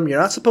with them. You're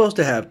not supposed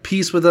to have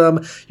peace with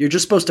them. You're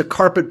just supposed to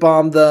carpet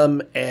bomb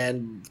them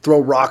and throw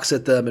rocks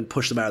at them and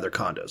push them out of their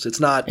condos. It's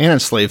not... And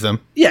enslave them.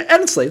 Yeah,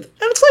 and enslave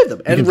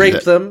them. And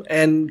rape them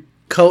and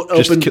coat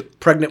open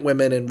pregnant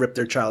women and rip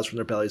their childs from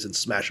their bellies and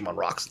smash them on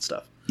rocks and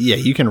stuff. Yeah,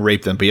 you can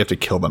rape them, but you have to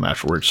kill them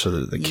afterwards so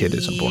that the kid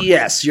isn't born.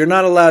 Yes, you're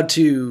not allowed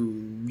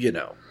to,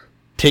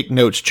 Take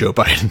notes, Joe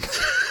Biden.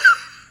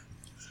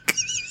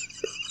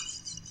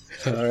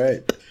 All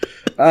right.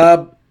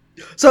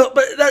 So,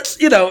 but that's,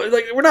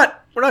 we're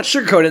not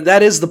sugarcoating.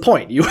 That is the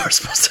point. You are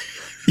supposed to.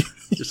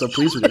 You're so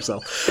pleased with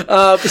yourself.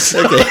 The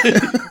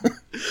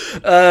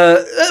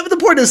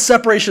point is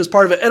separation is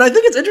part of it. And I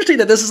think it's interesting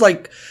that this is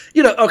like,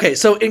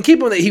 so in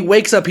keeping with it, he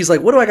wakes up, he's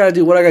like, what do I got to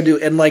do? What do I got to do?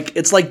 And like,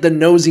 it's like the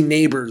nosy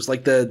neighbors,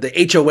 like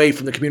the HOA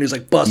from the community is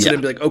like busted in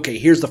and be like, okay,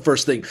 here's the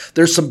first thing.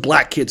 There's some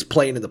black kids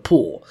playing in the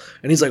pool.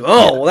 And he's like,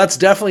 well, that's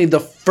definitely the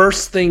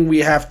first thing we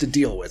have to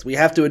deal with. We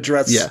have to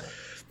address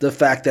the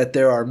fact that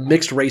there are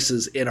mixed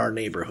races in our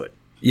neighborhood.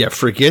 Yeah,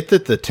 forget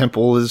that the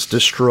temple is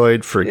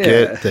destroyed.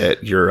 Forget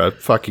that you're a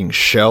fucking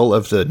shell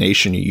of the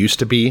nation you used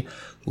to be.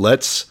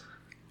 Let's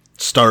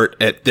start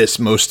at this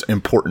most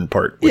important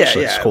part. Which,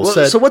 Cole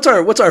said. So what's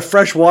our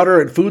fresh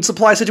water and food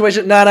supply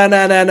situation? No.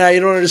 You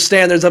don't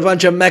understand. There's a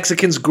bunch of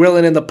Mexicans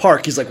grilling in the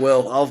park. He's like,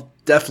 well, I'll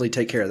definitely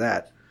take care of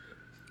that.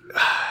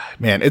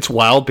 Man, it's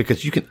wild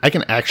because I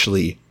can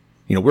actually,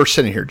 we're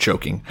sitting here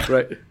joking.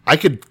 Right. I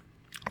could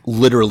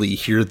literally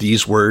hear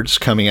these words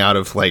coming out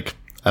of like,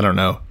 I don't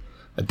know,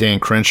 a Dan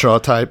Crenshaw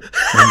type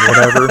and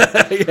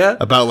whatever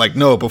about like,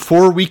 no,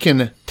 before we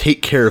can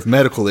take care of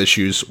medical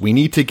issues, we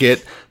need to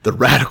get the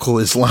radical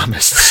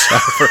Islamists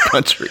out of our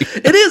country.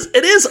 It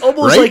is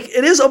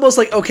almost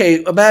like,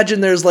 okay, imagine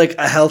there's like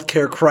a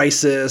healthcare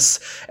crisis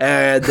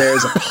and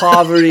there's a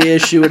poverty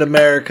issue in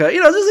America,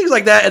 there's things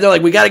like that. And they're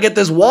like, we got to get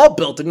this wall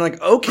built. And you're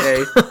like,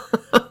 okay,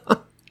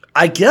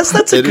 I guess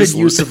that's a good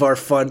use of our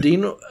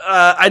funding.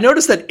 I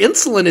noticed that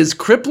insulin is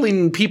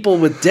crippling people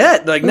with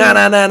debt. Like,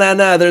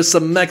 nah. There's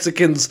some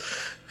Mexicans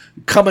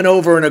coming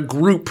over in a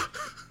group.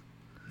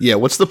 Yeah,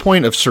 what's the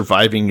point of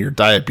surviving your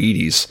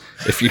diabetes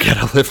if you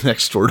gotta live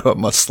next door to a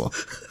Muslim?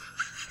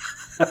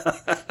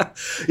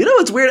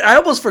 It's weird. I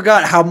almost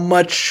forgot how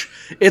much.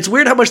 It's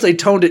weird how much they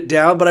toned it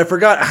down, but I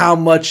forgot how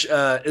much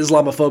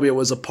Islamophobia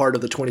was a part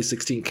of the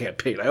 2016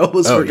 campaign. I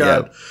almost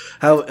forgot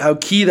how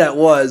key that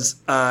was,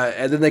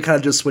 and then they kind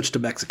of just switched to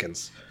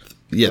Mexicans.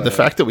 Yeah, the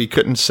fact that we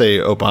couldn't say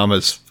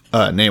Obama's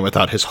name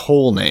without his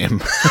whole name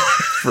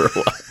for a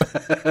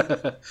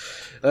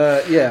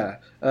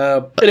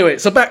while. Anyway,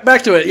 so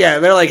back to it. Yeah,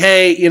 they're like,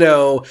 hey,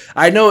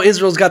 I know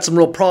Israel's got some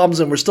real problems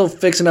and we're still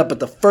fixing up, but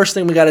the first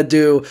thing we got to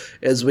do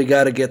is we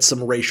got to get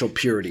some racial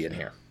purity in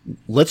here.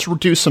 Let's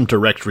do some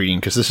direct reading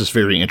because this is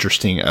very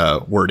interesting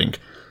wording.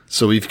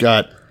 So we've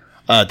got,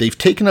 they've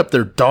taken up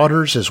their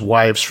daughters as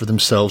wives for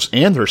themselves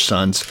and their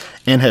sons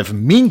and have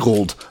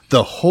mingled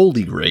the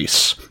holy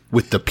race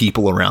with the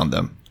people around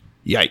them.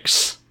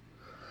 Yikes.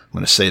 I'm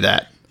going to say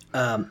that.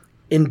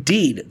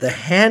 Indeed, the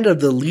hand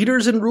of the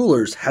leaders and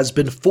rulers has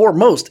been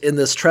foremost in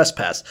this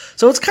trespass.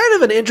 So it's kind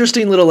of an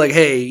interesting little like,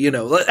 hey,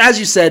 as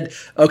you said,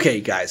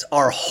 okay, guys,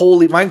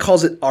 mine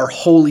calls it our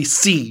holy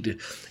seed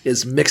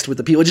is mixed with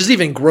the people, which is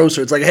even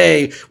grosser. It's like,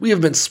 hey, we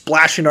have been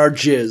splashing our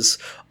jizz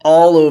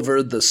all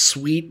over the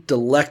sweet,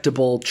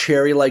 delectable,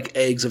 cherry-like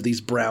eggs of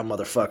these brown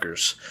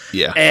motherfuckers.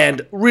 Yeah.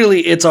 And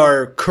really, it's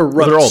our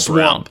corrupt They're all swamp.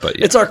 Brown, but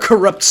yeah. It's our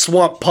corrupt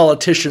swamp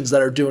politicians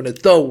that are doing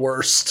it the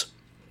worst.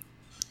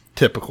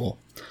 Typical.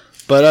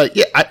 But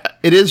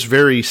it is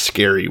very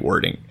scary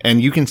wording.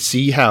 And you can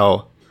see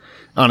how,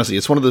 honestly,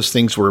 it's one of those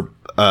things where,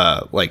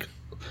 like,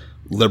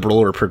 liberal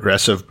or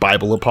progressive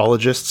Bible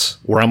apologists,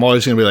 where I'm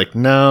always going to be like,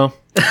 no,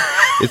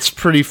 it's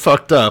pretty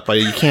fucked up.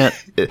 You can't,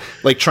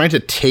 like, trying to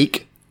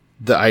take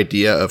the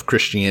idea of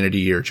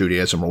Christianity or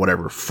Judaism or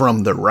whatever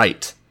from the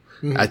right,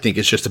 I think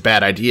it's just a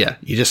bad idea.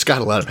 You just got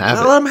to let them have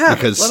it. Let them have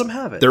because it. Let them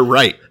have it. They're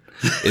right.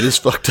 It is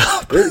fucked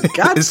up.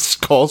 God's- This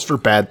calls for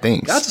bad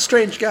things. God's a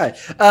strange guy.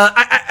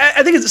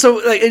 I think it's so.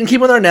 Like, in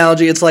keeping with our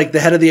analogy, it's like the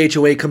head of the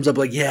HOA comes up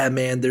like, "Yeah,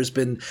 man, there's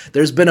been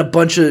a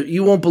bunch of,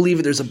 you won't believe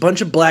it. There's a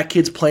bunch of black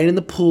kids playing in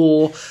the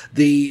pool.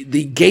 The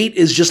gate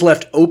is just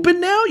left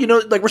open now. You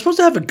know, like we're supposed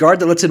to have a guard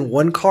that lets in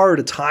one car at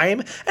a time,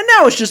 and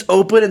now it's just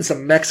open, and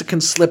some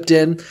Mexicans slipped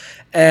in.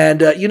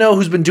 And you know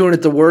who's been doing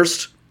it the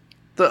worst?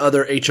 The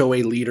other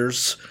HOA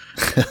leaders."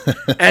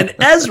 And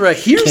Ezra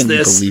hears Can you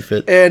this, believe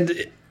it? and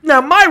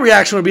now my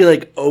reaction would be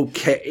like,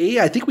 okay,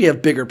 I think we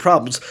have bigger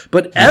problems.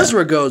 But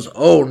Ezra goes,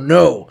 oh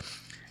no.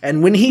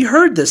 And when he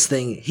heard this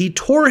thing, he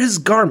tore his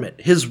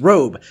garment, his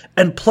robe,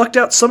 and plucked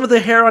out some of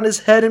the hair on his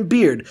head and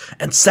beard,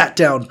 and sat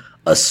down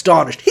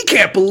astonished. He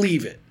can't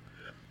believe it.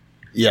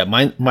 Yeah,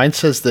 mine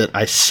says that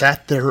I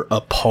sat there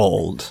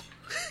appalled.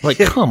 Like,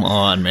 come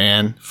on,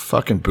 man.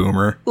 Fucking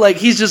boomer. Like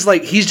he's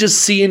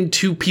just seeing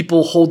two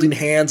people holding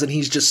hands, and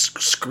he's just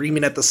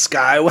screaming at the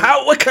sky.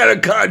 What kind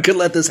of God could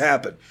let this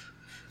happen?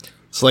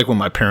 It's like when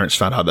my parents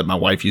found out that my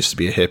wife used to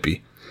be a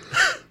hippie.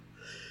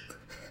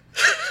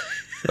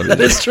 That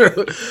is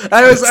true.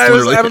 I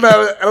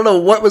don't know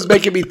what was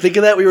making me think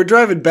of that. We were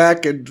driving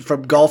back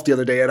from golf the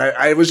other day, and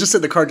I was just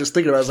in the car just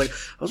thinking about it.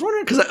 I was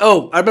wondering,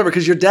 I remember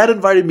because your dad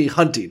invited me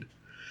hunting.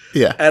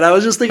 Yeah. And I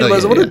was just thinking,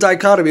 what a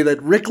dichotomy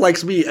that Rick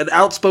likes me, an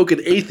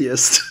outspoken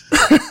atheist,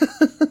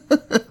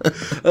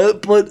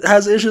 but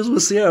has issues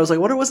with Sierra. I was like,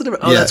 what was it?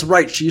 Oh, that's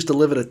right. She used to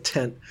live in a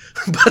tent.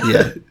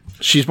 Yeah.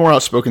 She's more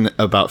outspoken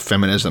about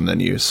feminism than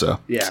you, so.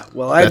 Yeah.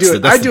 Well, I do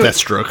it.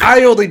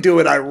 I only do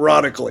it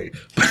ironically.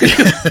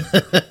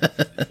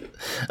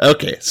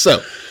 Okay,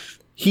 so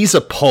he's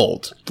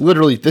appalled.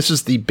 Literally, this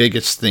is the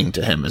biggest thing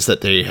to him, is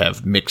that they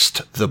have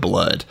mixed the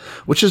blood,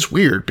 which is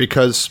weird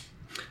because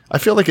I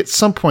feel like at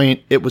some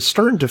point it was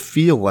starting to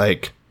feel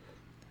like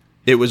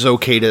it was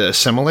okay to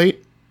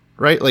assimilate,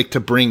 right? Like to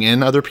bring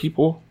in other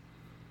people.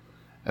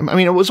 I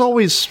mean, it was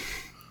always,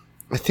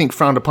 I think,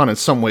 frowned upon in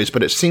some ways,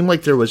 but it seemed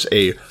like there was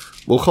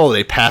we'll call it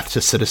a path to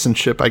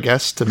citizenship, I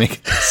guess, to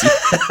make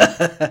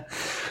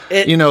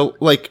it you know,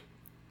 like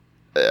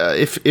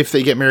if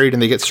they get married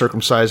and they get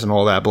circumcised and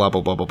all that, blah,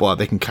 blah, blah, blah, blah,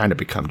 they can kind of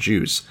become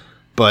Jews.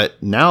 But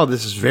now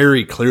this is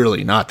very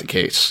clearly not the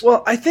case.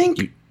 Well, I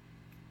think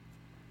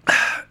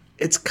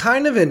it's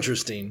kind of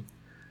interesting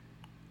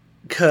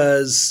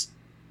because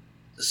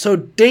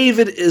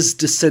David is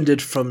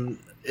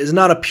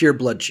not a pure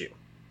blood Jew,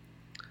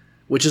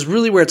 which is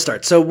really where it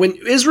starts. So when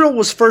Israel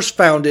was first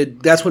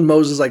founded, that's when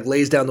Moses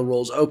lays down the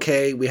rules.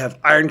 Okay, we have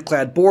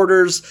ironclad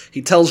borders.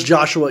 He tells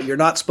Joshua, you're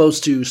not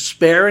supposed to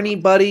spare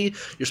anybody.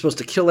 You're supposed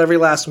to kill every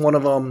last one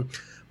of them.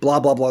 Blah,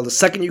 blah, blah. The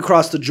second you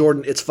cross the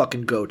Jordan, it's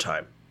fucking go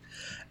time.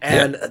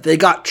 And they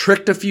got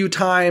tricked a few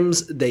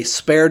times. They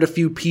spared a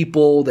few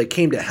people. They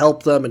came to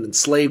help them and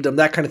enslaved them,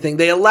 that kind of thing.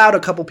 They allowed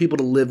a couple people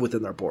to live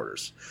within their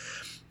borders.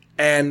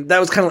 And that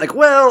was kind of like,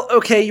 well,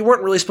 okay, you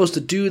weren't really supposed to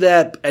do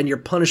that, and your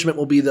punishment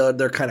will be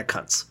they're kind of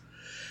cunts.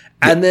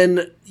 Yeah. And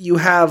then you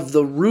have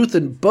the Ruth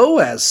and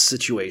Boaz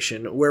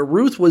situation, where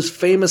Ruth was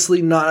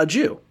famously not a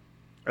Jew.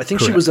 I think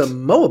Correct. She was a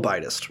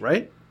Moabitist,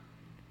 right?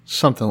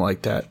 Something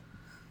like that.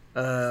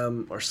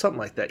 Or something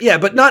like that. Yeah,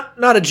 but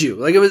not a Jew.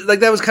 Like it was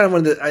like that was kind of one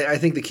of the I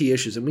think the key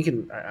issues, and we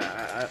can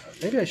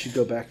maybe I should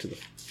go back to the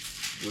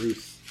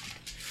Ruth.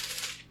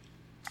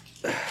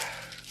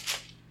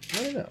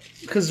 I don't know,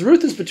 because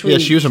Ruth is between. Yeah,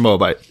 she was a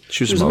Moabite.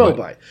 She was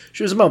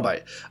a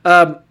Moabite.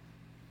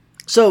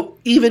 So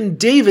even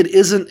David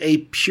isn't a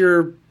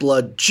pure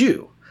blood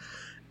Jew,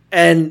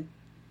 and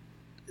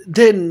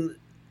then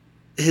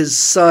his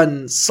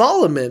son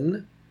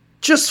Solomon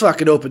just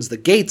fucking opens the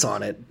gates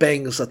on it,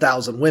 bangs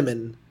 1,000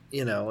 women,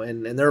 you know,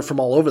 and they're from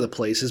all over the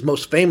place. His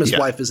most famous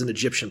wife is an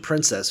Egyptian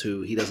princess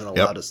who he doesn't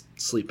allow to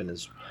sleep in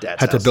his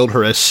dad's house. Had to build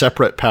her a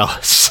separate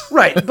palace.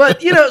 Right,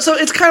 but, you know, so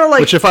it's kind of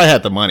like... Which if I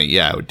had the money,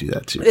 yeah, I would do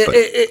that too.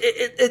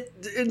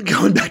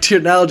 Going back to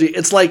your analogy,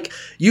 it's like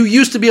you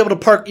used to be able to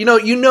park... You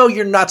know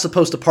you're not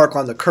supposed to park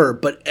on the curb,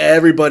 but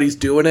everybody's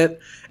doing it.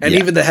 And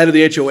even the head of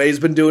the HOA has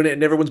been doing it,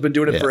 and everyone's been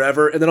doing it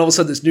forever. And then all of a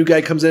sudden this new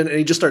guy comes in and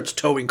he just starts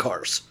towing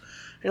cars.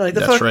 You're like,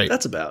 that's right.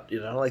 That's about, you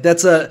know, like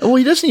that's a... Well,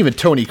 he doesn't even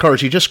tow any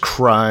cars. He just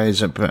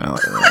cries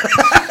about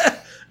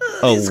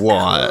a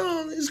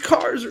lot. These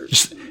cars are...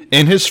 Just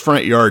in his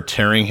front yard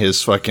tearing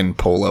his fucking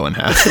Polo in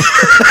half.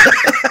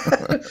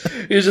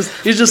 He's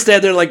just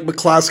standing there like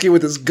McCloskey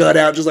with his gut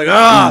out, just like,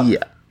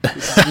 Yeah.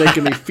 This is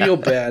making me feel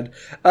bad.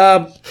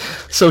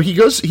 So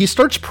he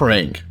starts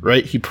praying,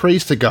 right? He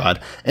prays to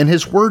God, and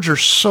his words are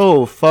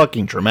so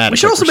fucking dramatic. We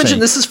should also mention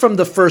this is from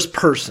the first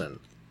person.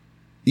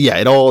 Yeah,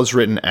 it all is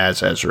written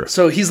as Ezra.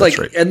 So he's That's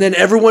like, right. And then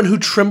everyone who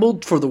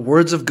trembled for the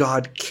words of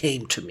God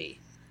came to me.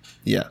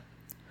 Yeah.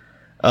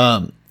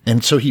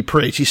 And so he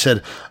prays. He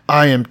said,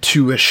 I am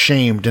too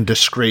ashamed and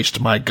disgraced,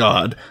 my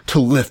God, to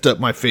lift up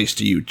my face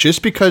to you,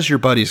 just because your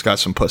buddy's got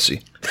some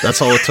pussy.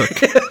 That's all it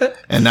took.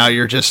 And now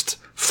you're just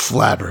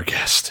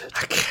flabbergasted.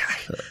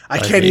 I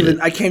can't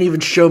even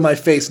show my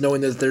face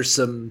knowing that there's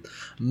some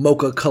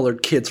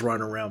mocha-colored kids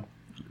running around.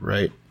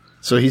 Right.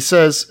 So he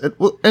says,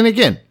 well, and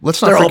again,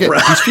 let's not forget,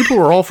 these people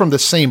were all from the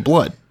same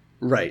blood.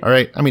 Right. All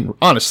right. I mean,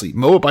 honestly,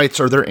 Moabites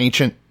are their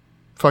ancient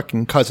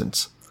fucking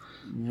cousins.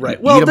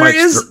 Right. Well,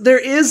 there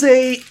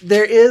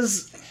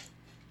is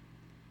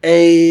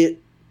a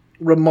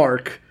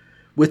remark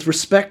with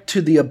respect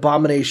to the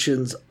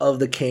abominations of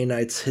the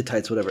Canaanites,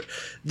 Hittites, whatever.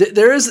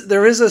 There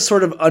is a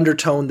sort of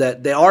undertone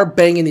that they are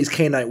banging these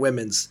Canaanite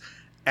women's,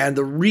 and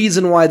the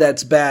reason why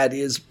that's bad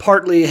is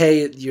partly,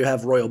 hey, you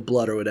have royal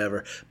blood or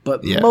whatever,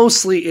 but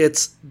mostly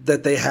it's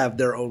that they have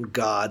their own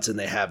gods and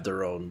they have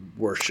their own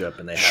worship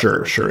and they have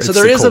sure. So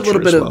there is a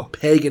little bit of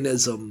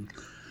paganism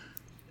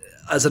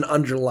as an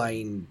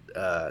underlying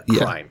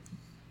crime.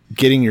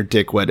 Getting your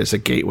dick wet is a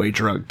gateway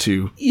drug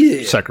to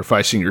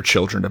sacrificing your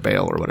children to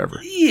Baal or whatever.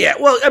 Yeah,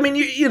 well, I mean,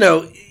 you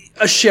know,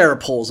 a share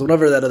of polls,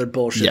 whatever that other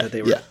bullshit that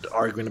they were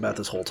arguing about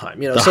this whole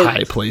time. You know, the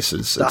high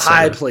places. The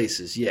high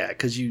places, yeah,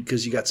 because you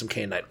got some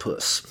Canaanite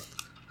puss.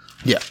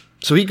 Yeah.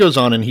 So he goes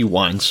on and he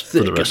whines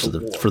for the rest of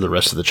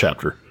the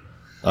chapter.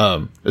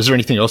 Is there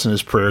anything else in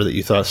his prayer that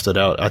you thought stood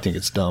out? I think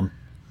it's dumb.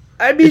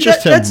 I mean, it's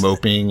just him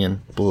moping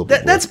and blah, blah, blah.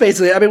 That's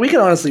basically, I mean, we can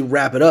honestly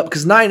wrap it up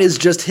because 9 is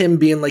just him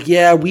being like,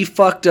 yeah, we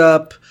fucked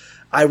up.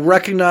 I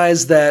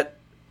recognize that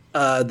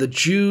the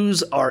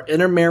Jews are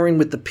intermarrying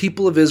with the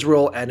people of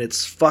Israel and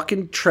it's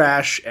fucking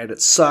trash and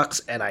it sucks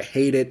and I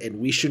hate it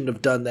and we shouldn't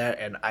have done that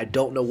and I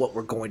don't know what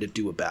we're going to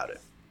do about it.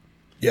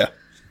 Yeah.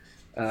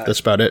 That's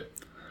about it.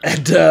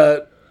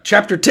 And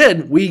chapter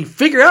 10, we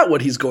figure out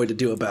what he's going to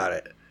do about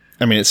it.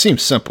 I mean, it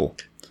seems simple,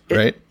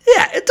 right?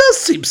 Yeah, it does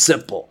seem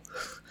simple.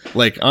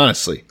 Like,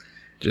 honestly,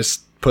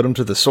 just put him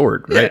to the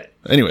sword, right?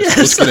 Yeah. Anyways,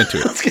 let's get into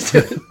it. Let's get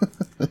to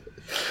it.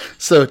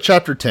 So,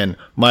 chapter 10,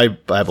 my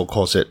Bible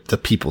calls it the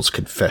People's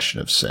Confession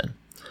of Sin.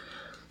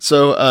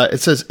 So, it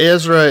says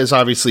Ezra is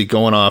obviously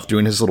going off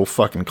doing his little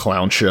fucking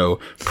clown show,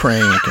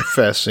 praying and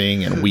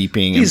confessing and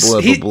weeping and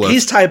blah, blah, blah.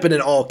 He's typing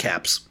in all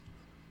caps.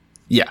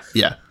 Yeah.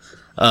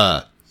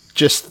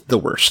 Just the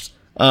worst.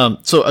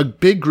 So a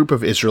big group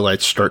of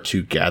Israelites start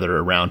to gather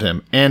around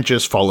him and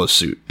just follow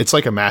suit. It's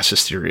like a mass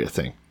hysteria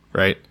thing,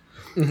 right?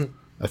 Mm-hmm.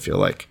 I feel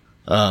like.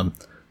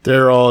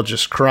 They're all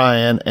just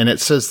crying, and it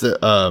says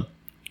that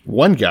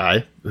one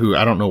guy, who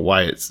I don't know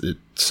why it's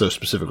so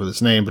specific with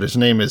his name, but his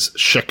name is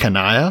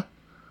Shechaniah.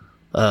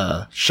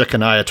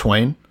 Shechaniah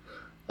Twain,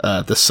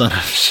 the son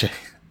of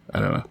I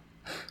don't know.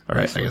 All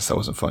right, I guess that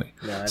wasn't funny.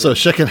 No, so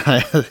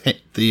Shechaniah,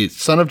 the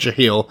son of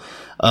Jehiel,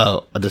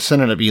 a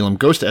descendant of Elam,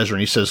 goes to Ezra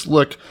and he says,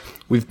 look,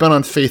 we've been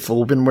unfaithful,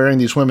 we've been wearing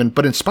these women,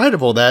 but in spite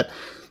of all that,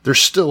 there's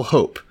still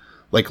hope.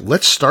 Like,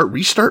 let's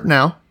restart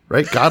now,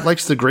 right? God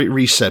likes the great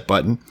reset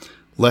button.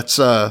 Let's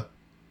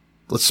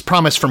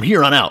promise from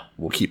here on out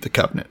we'll keep the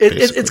covenant.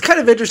 It's kind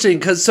of interesting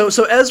because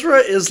so Ezra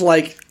is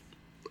like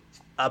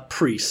a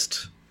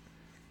priest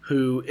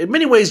who in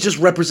many ways just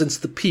represents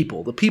the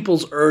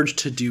people's urge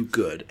to do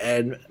good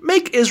and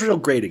make Israel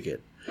great again.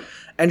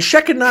 And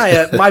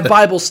Shechaniah, my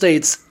Bible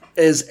states,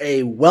 is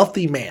a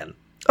wealthy man,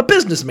 a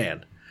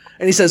businessman.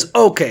 And he says,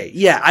 okay,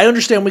 yeah, I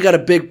understand we got a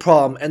big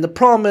problem. And the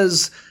problem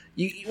is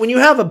when you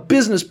have a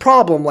business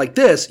problem like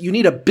this, you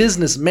need a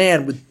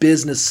businessman with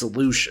business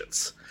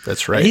solutions.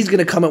 That's right. And he's going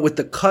to come up with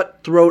the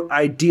cutthroat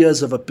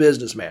ideas of a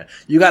businessman.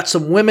 You got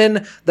some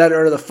women that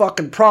are the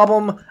fucking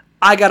problem.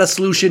 I got a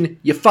solution.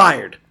 You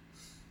fired.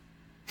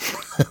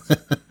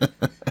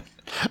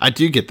 I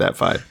do get that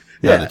vibe.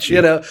 Yeah,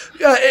 you know,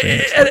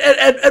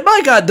 and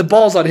my God, the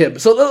ball's on him.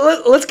 So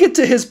let's get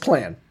to his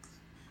plan.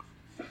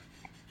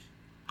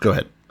 Go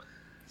ahead.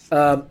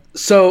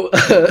 So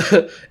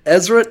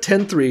Ezra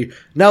 10:3.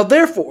 Now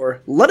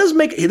therefore, let us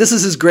make. This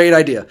is his great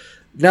idea.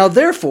 Now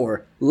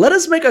therefore, let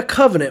us make a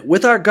covenant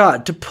with our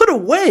God to put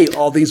away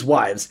all these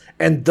wives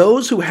and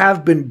those who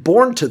have been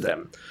born to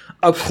them,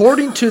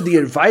 according to the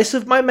advice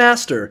of my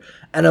master,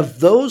 and of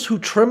those who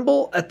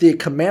tremble at the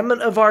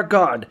commandment of our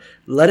God,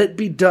 let it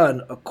be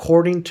done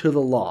according to the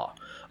law.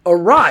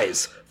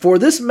 Arise, for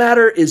this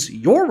matter is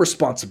your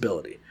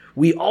responsibility.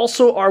 We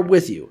also are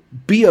with you.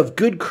 Be of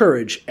good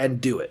courage and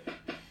do it.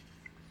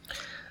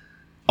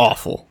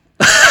 Awful.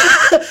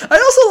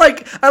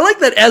 I like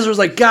that Ezra's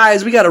like,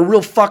 guys, we got a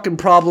real fucking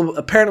problem.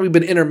 Apparently we've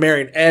been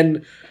intermarrying,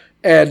 and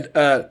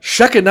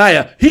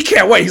Shechaniah, he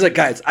can't wait. He's like,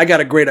 guys, I got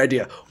a great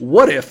idea.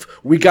 What if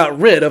we got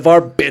rid of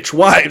our bitch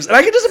wives? And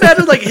I can just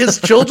imagine like his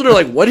children are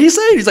like, what'd he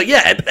say? He's like,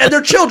 yeah, and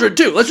their children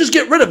too. Let's just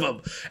get rid of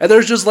them. And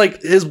there's just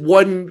like his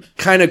one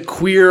kind of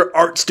queer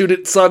art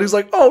student son who's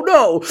like, oh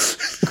no.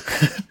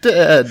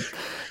 Dad.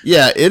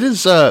 Yeah, it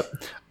is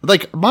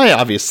like my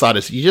obvious thought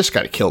is you just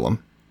got to kill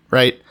them,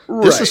 right?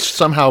 This is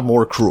somehow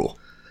more cruel.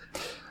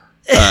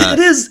 It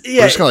is,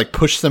 yeah. We're just gonna like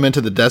push them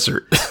into the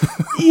desert.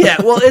 Yeah,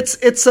 well,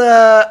 it's.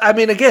 I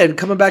mean, again,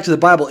 coming back to the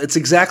Bible, it's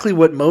exactly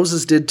what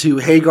Moses did to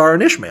Hagar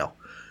and Ishmael.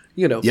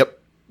 You know,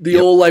 the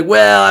old like,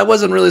 well, I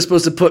wasn't really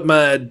supposed to put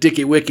my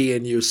dicky wicky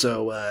in you,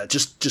 so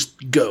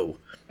just go.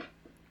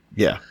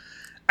 Yeah,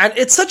 and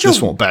it's such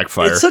this won't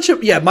backfire. It's such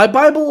a my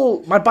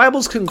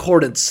Bible's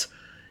concordance.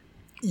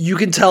 You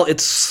can tell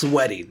it's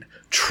sweating,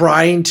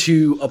 trying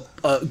to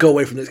go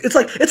away from this. It's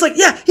like,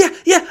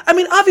 yeah. I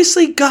mean,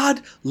 obviously,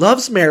 God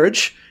loves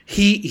marriage.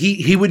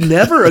 he would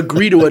never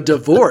agree to a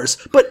divorce.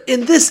 But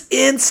in this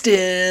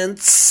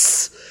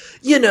instance,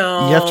 you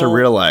have to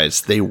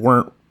realize they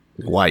weren't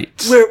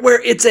white.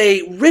 Where it's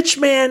a rich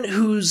man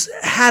who's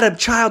had a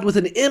child with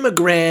an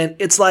immigrant,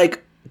 it's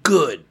like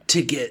good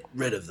to get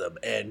rid of them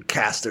and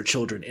cast their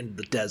children into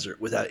the desert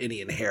without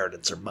any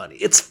inheritance or money.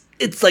 It's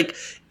like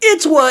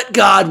it's what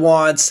God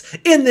wants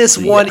in this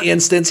one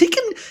instance. He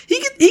can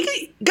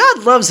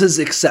God loves his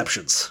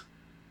exceptions.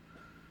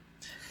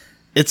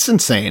 It's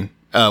insane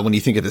when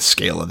you think of the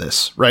scale of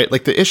this, right?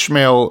 Like the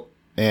Ishmael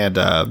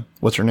and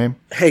what's her name?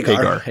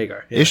 Hagar.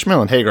 Yeah.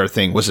 Ishmael and Hagar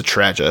thing was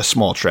a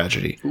small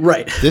tragedy.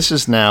 Right. This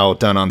is now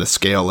done on the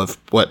scale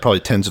of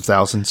probably tens of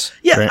thousands.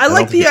 Yeah, right? I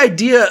like the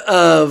idea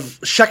of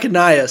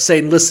Shechaniah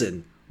saying,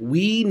 listen,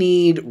 we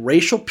need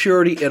racial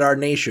purity in our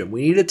nation.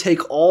 We need to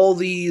take all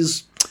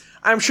these,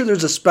 I'm sure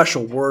there's a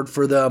special word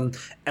for them,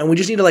 and we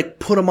just need to like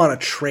put them on a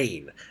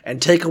train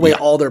and take away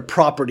all their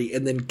property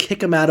and then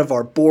kick them out of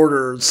our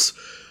borders,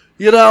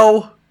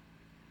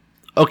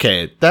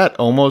 Okay, that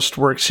almost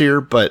works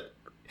here, but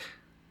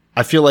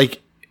I feel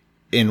like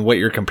in what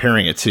you're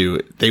comparing it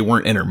to, they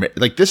weren't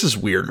like this is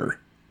weirder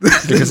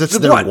because it's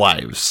their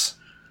wives,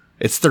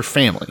 it's their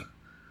family.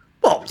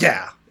 Well,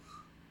 yeah.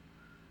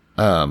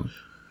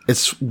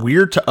 It's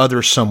weird to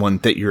other someone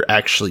that you're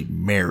actually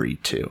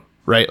married to,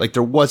 right? Like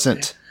there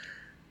wasn't.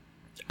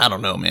 I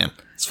don't know, man.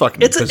 It's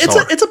fucking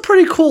bizarre. It's a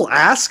pretty cool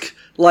ask.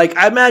 Like,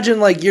 I imagine,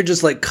 like, you're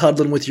just, like,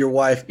 cuddling with your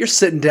wife. You're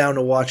sitting down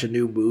to watch a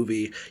new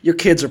movie. Your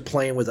kids are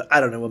playing with,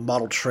 a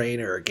model train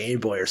or a Game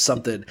Boy or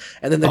something.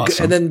 And then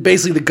and then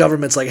basically the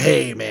government's like,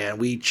 hey, man,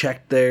 we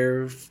checked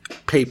their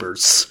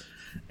papers.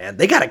 And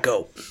they gotta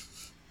go.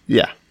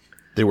 Yeah.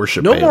 They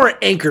worship No more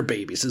anchor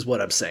babies is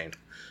what I'm saying.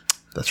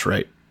 That's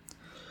right.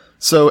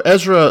 So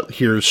Ezra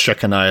hears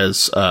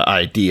Shechaniah's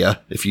idea,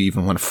 if you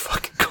even want to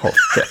fucking call it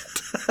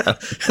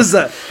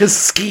that. His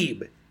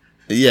scheme.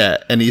 Yeah,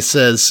 and he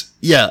says,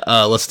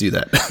 let's do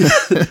that.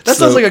 That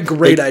sounds like a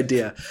great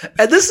idea.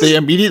 And they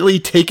immediately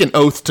take an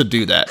oath to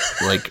do that.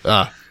 Like,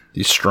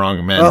 these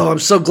strong men. Oh, I'm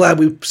so glad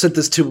we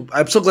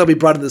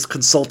brought in this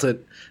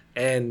consultant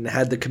and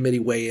had the committee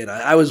weigh in.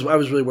 I was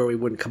really worried we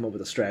wouldn't come up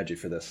with a strategy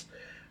for this.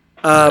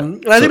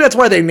 And I think that's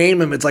why they name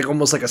him. It's like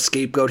almost like a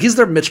scapegoat. He's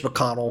their Mitch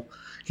McConnell.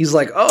 He's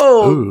like,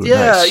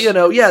 nice.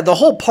 The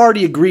whole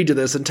party agreed to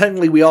this, and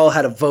technically we all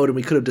had a vote and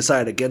we could have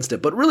decided against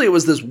it. But really it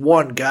was this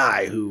one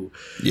guy who,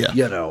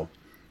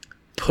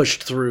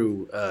 pushed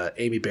through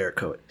Amy Barrett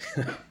Cohen.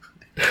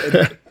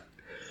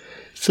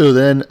 So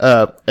then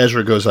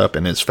Ezra goes up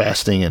and is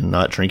fasting and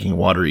not drinking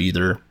water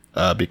either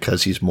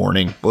because he's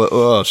mourning.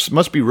 Well, it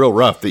must be real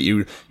rough that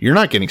you're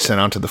not getting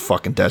sent out to the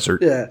fucking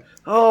desert. Yeah.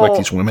 Like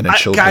these women and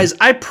children. Guys,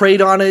 I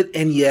prayed on it,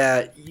 and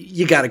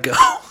you gotta go.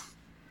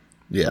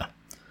 Yeah.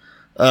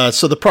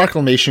 So the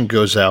proclamation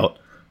goes out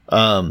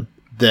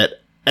that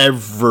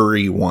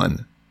every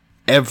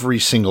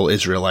single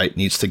Israelite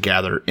needs to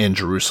gather in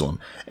Jerusalem.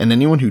 And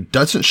anyone who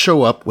doesn't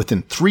show up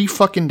within 3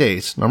 fucking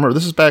days, remember,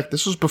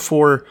 this was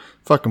before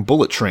fucking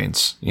bullet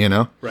trains,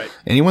 Right.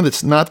 Anyone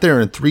that's not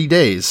there in 3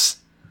 days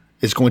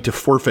is going to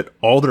forfeit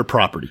all their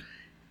property.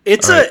 They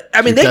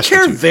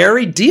care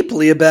very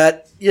deeply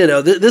about,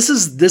 this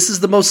is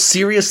the most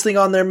serious thing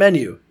on their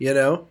menu,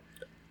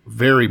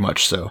 Very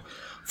much so.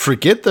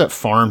 Forget that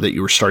farm that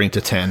you were starting to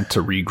tend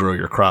to regrow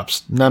your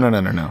crops. No.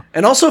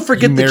 And also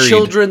forget the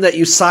children that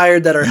you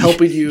sired that are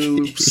helping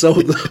you sow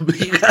them.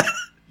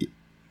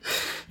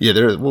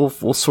 Yeah,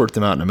 we'll sort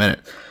them out in a minute.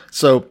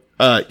 So,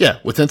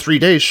 within 3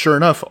 days, sure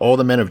enough, all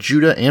the men of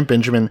Judah and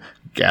Benjamin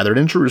gathered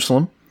in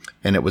Jerusalem,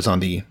 and it was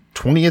on the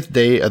 20th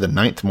day of the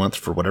 9th month,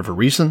 for whatever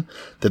reason,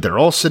 that they're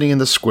all sitting in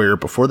the square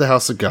before the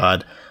house of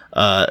God,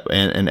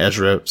 and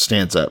Ezra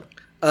stands up.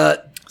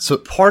 So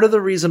part of the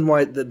reason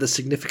why the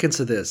significance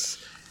of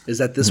this is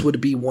that this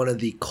would be one of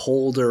the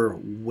colder,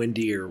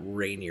 windier,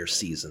 rainier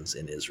seasons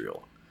in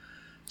Israel.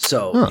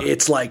 So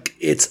it's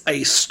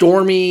a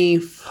stormy,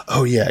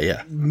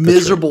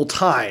 miserable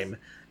time,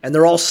 and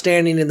they're all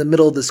standing in the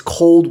middle of this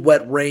cold,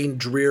 wet rain,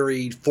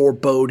 dreary,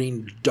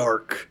 foreboding,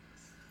 dark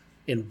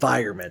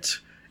environment.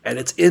 And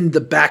it's in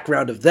the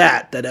background of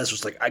that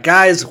Ezra's like,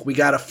 guys, we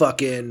gotta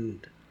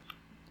fucking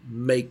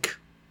make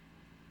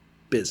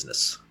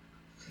business.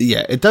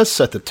 Yeah, it does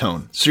set the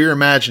tone. So you're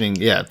imagining,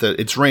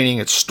 it's raining,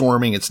 it's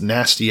storming, it's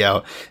nasty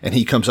out, and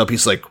he comes up,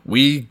 he's like,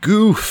 we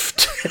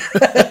goofed.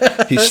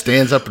 He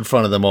stands up in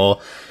front of them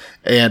all,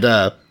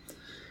 and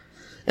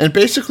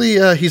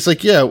basically he's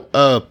like,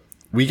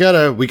 we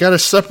gotta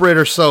separate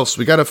ourselves.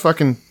 We gotta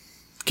fucking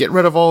get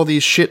rid of all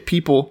these shit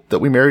people that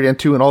we married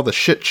into and all the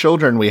shit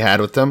children we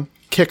had with them.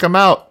 Kick them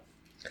out.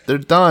 They're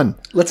done.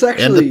 Let's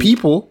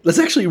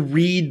actually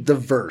read the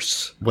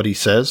verse. What he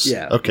says?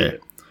 Yeah. Okay.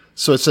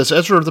 So it says,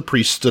 Ezra the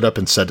priest stood up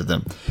and said to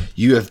them,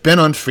 "You have been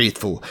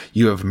unfaithful.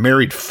 You have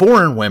married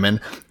foreign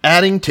women,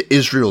 adding to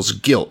Israel's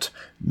guilt.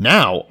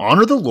 Now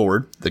honor the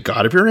Lord, the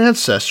God of your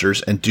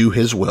ancestors, and do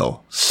his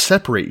will.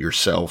 Separate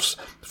yourselves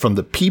from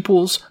the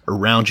peoples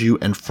around you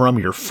and from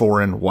your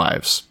foreign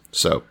wives."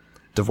 So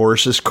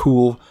divorce is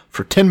cool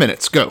for 10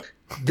 minutes. Go.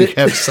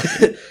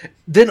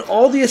 Then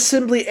all the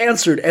assembly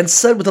answered and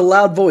said with a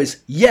loud voice,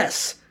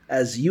 "Yes,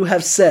 as you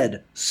have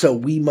said, so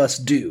we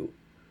must do.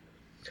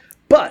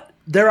 But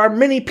there are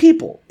many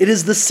people. It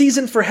is the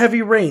season for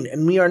heavy rain,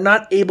 and we are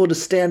not able to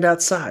stand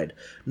outside.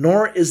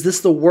 Nor is this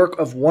the work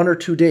of 1 or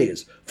 2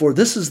 days, for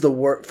this is the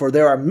work. For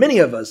there are many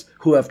of us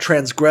who have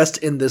transgressed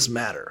in this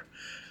matter."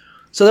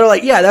 So they're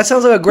like, "Yeah, that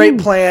sounds like a great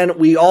plan.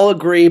 We all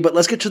agree, but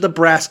let's get to the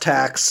brass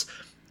tacks.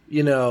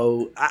 You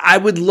know, I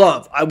would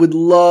love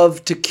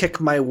to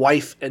kick my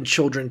wife and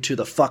children to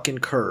the fucking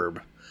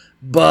curb,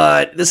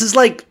 but this is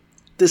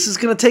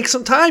going to take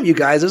some time, you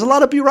guys. There's a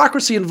lot of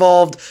bureaucracy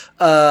involved,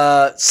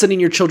 sending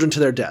your children to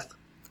their death.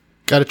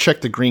 Got to check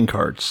the green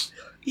cards.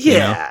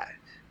 Yeah.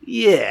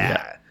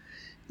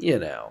 You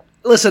know,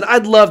 listen,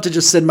 I'd love to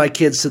just send my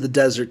kids to the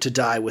desert to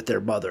die with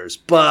their mothers,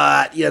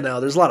 but, you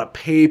know, there's a lot of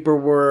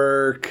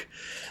paperwork.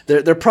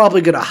 They're probably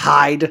going to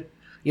hide,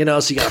 you know,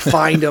 so you got to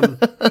find them.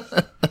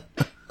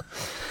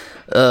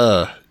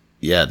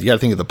 Yeah, you got to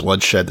think of the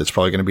bloodshed that's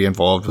probably going to be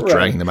involved with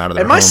dragging them out of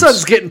their homes. And my homes.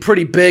 son's getting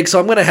pretty big, so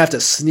I'm going to have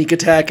to sneak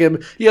attack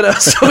him, you know,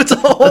 so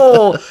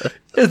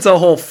it's a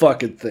whole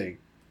fucking thing.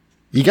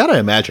 You got to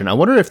imagine. I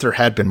wonder if there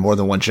had been more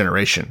than one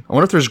generation. I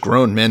wonder if there's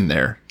grown men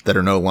there that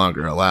are no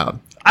longer allowed.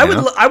 I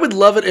would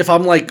love it if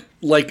I'm like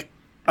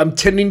I'm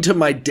tending to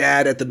my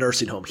dad at the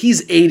nursing home.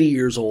 He's 80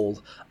 years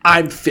old.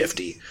 I'm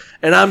 50.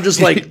 And I'm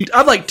just like,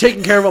 I'm like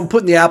taking care of him,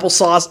 putting the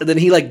applesauce, and then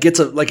he like gets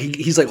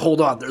he's like, "Hold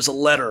on, there's a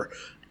letter.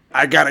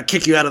 I gotta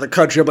kick you out of the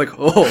country." I'm like,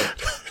 "Oh."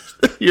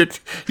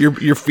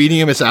 You're feeding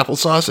him his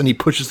applesauce, and he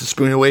pushes the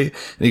spoon away,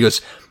 and he goes,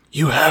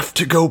 "You have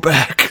to go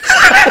back."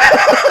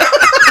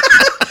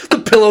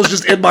 The pillow's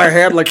just in my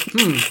hand, like,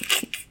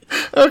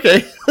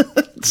 Okay.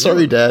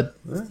 Sorry, Dad.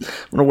 I'm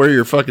gonna wear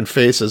your fucking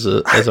face as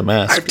a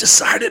mask. I've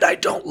decided I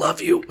don't love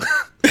you.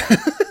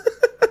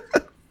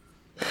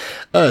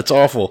 It's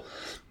awful.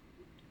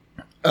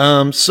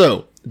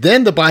 So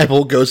then the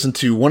Bible goes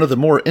into one of the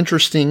more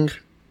interesting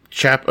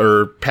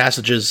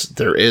passages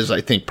there is,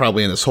 I think,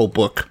 probably in this whole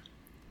book.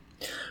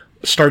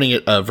 Starting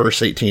at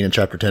verse 18 in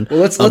chapter 10. Well,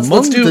 let's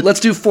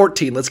do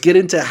 14. Let's get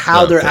into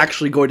how they're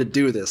actually going to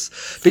do this,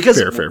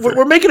 because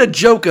we're making a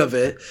joke of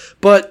it,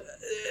 but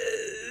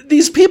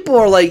these people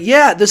are like,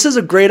 "Yeah, this is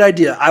a great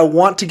idea. I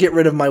want to get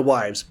rid of my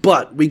wives,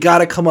 but we got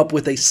to come up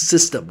with a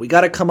system. We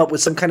got to come up with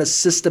some kind of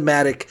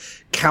systematic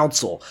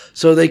council."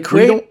 So they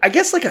create, I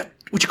guess, would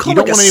you call it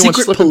like a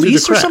secret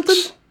police or something?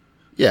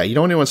 Yeah, you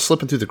don't want anyone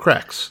slipping through the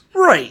cracks.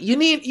 Right. You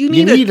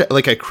need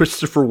like a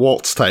Christopher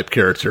Waltz type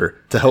character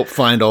to help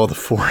find all the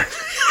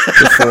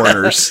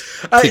foreigners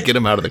to get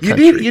them out of the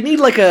country. You need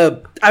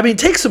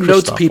take some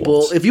notes, people.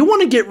 Waltz. If you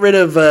want to get rid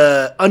of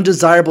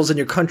undesirables in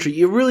your country,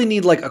 you really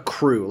need like a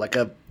crew, like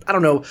a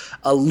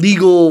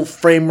legal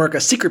framework, a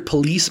secret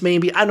police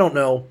maybe. I don't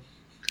know.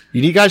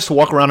 You need guys to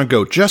walk around and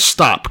go, "Just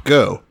stop,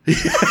 go."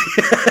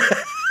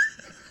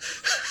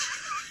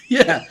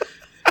 Yeah.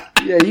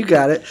 Yeah, you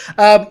got it.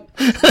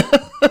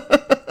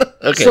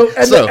 Okay.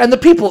 And the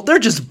people, they're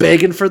just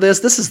begging for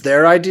this. This is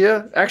their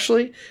idea,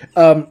 actually.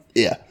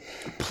 Yeah.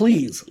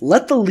 "Please,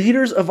 let the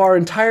leaders of our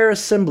entire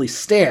assembly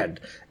stand,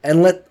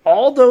 and let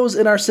all those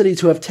in our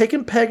cities who have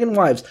taken pagan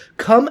wives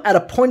come at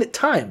appointed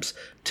times,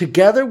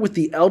 together with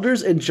the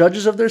elders and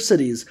judges of their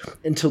cities,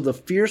 until the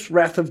fierce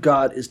wrath of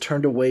God is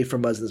turned away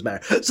from us in this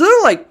matter." So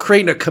they're like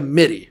creating a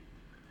committee.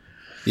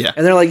 Yeah.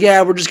 And they're like,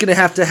 "Yeah, we're just going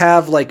to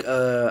have like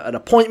an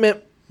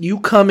appointment. You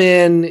come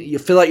in, you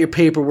fill out your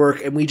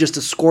paperwork, and we just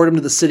escort them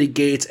to the city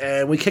gates,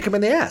 and we kick them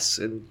in the ass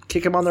and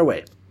kick them on their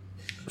way."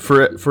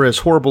 For as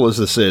horrible as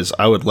this is,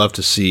 I would love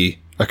to see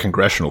a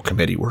congressional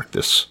committee work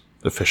this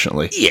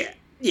efficiently. Yeah.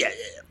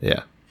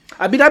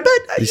 I mean, I bet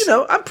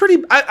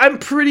I'm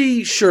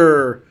pretty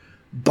sure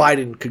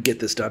Biden could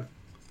get this done.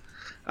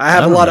 I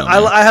have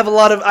a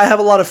lot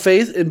of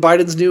faith in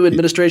Biden's new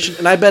administration,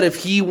 and I bet if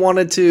he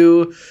wanted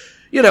to.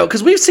 You know,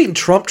 because we've seen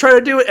Trump try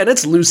to do it, and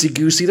it's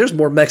loosey-goosey. There's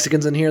more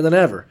Mexicans in here than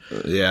ever.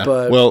 Yeah.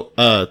 Well,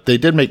 they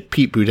did make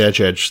Pete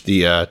Buttigieg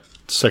the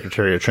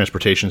Secretary of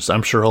Transportation, so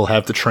I'm sure he'll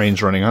have the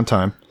trains running on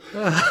time.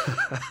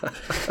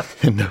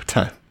 In no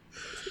time.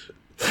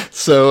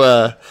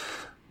 So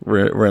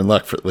we're in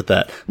luck with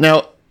that.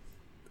 Now,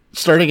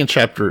 starting in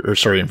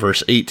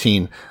verse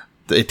 18,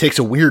 it takes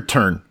a weird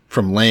turn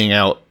from laying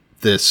out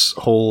this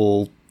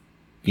whole,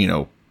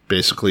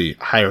 basically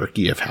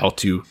hierarchy of how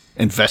to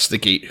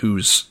investigate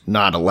who's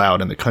not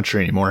allowed in the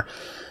country anymore.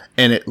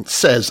 And it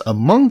says,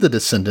 "Among the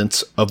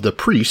descendants of the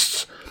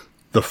priests,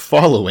 the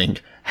following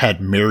had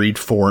married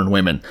foreign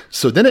women."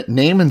 So then it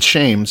name and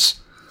shames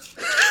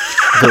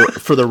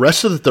for the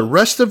rest of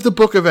the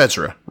book of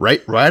Ezra,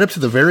 right up to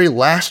the very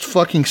last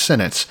fucking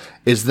sentence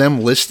is them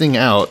listing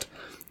out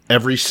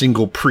every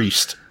single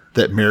priest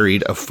that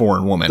married a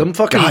foreign woman.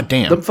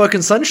 Goddamn. Them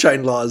fucking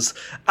sunshine laws.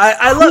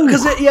 I love,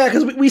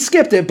 because we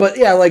skipped it, but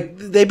yeah, like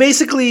they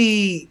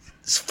basically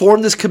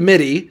formed this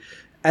committee,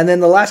 and then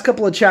the last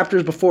couple of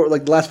chapters before,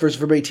 like the last verse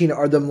of verse 18,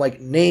 are them like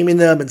naming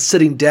them and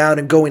sitting down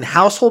and going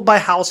household by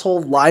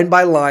household, line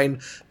by line,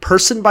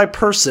 person by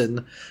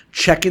person,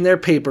 checking their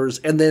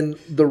papers, and then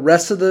the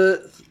rest of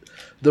the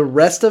The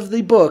rest of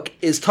the book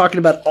is talking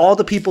about all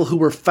the people who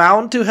were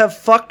found to have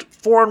fucked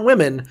foreign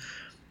women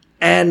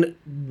and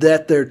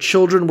that their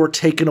children were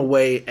taken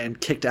away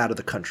and kicked out of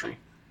the country.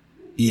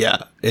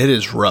 Yeah, it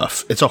is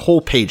rough. It's a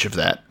whole page of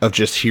that, of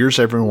just here's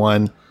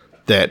everyone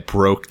that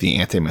broke the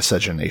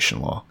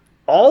anti-miscegenation law.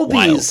 All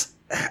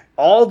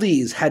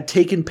these had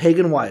taken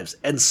pagan wives,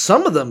 and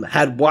some of them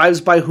had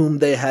wives by whom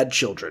they had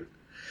children.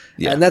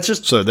 Yeah. And that's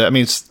just... So that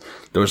means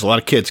there was a lot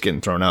of kids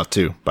getting thrown out,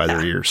 too, by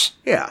their ears.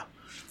 Yeah.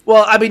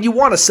 Well, I mean, you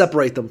want to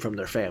separate them from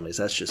their families.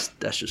 That's just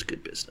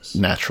good business.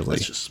 Naturally.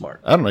 That's just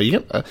smart. I don't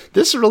know.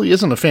 This really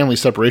isn't a family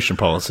separation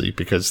policy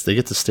because they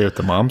get to stay with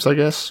the moms, I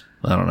guess.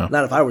 I don't know.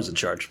 Not if I was in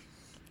charge.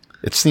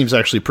 It seems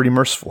actually pretty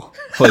merciful.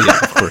 Well, yeah,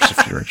 of course,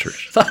 if you're in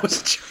church. If I was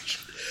in charge.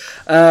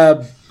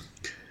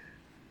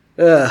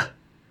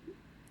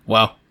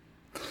 Wow.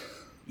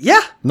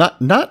 Yeah. Not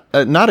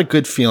a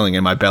good feeling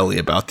in my belly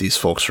about these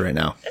folks right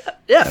now.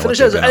 Yeah, finish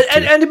it.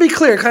 And to be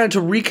clear, kind of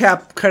to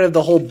recap kind of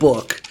the whole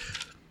book,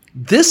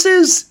 this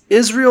is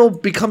Israel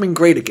becoming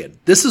great again.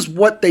 This is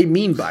what they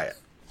mean by it.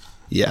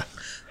 Yeah.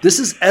 This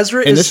is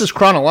Ezra. And this is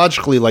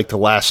chronologically like the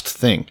last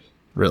thing,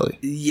 really.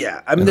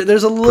 Yeah. I mean,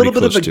 there's a little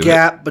bit of a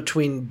gap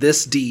between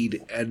this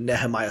deed and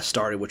Nehemiah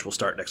starting, which will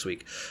start next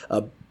week.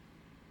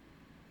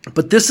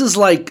 But this is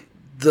like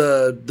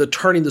the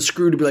turning the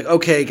screw to be like,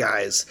 okay,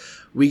 guys,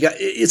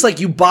 it's like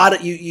you bought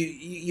it.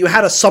 You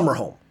had a summer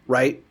home,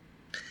 right?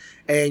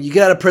 And you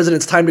get out of prison,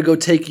 it's time to go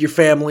take your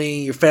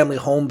family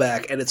home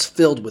back, and it's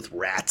filled with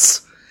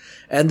rats.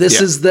 And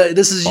this is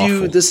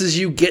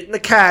you getting the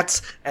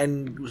cats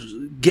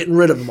and getting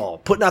rid of them all,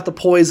 putting out the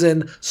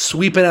poison,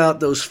 sweeping out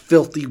those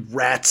filthy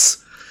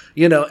rats,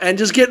 and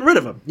just getting rid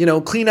of them.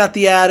 Clean out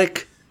the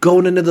attic,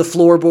 going into the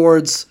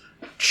floorboards,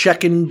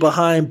 checking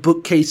behind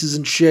bookcases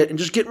and shit, and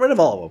just getting rid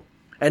of all of them.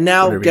 And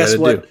now, guess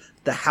what?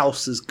 The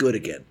house is good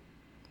again.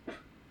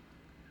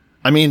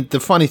 I mean, the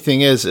funny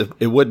thing is,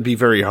 it wouldn't be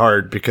very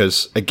hard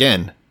because,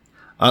 again,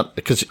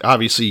 because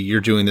obviously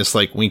you're doing this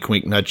like wink,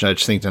 wink, nudge,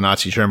 nudge thing to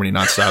Nazi Germany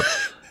nonstop.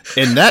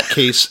 In that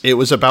case, it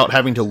was about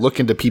having to look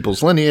into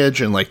people's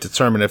lineage and like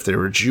determine if they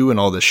were Jew and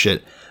all this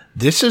shit.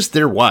 This is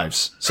their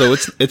wives, so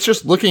it's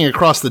just looking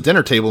across the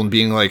dinner table and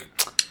being like,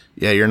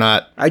 "Yeah, you're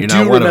not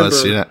one of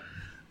us."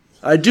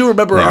 I do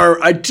remember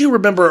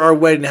our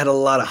wedding had a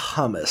lot of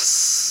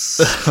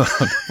hummus.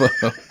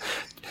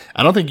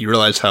 I don't think you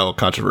realize how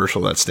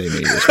controversial that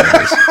statement is.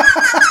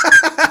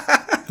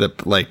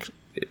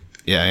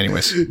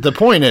 Anyways, the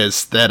point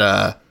is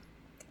that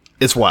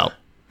it's wild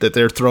that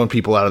they're throwing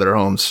people out of their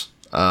homes.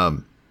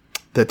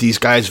 That these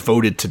guys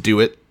voted to do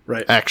it.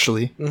 Right.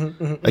 Actually,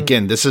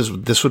 again, this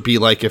would be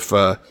like if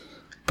a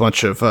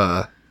bunch of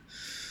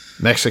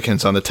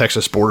Mexicans on the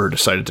Texas border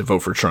decided to vote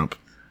for Trump.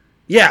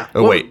 Yeah.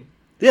 Oh wait.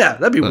 Yeah,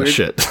 that'd be weird.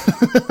 Shit.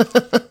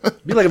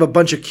 It'd be like if a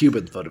bunch of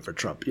Cubans voted for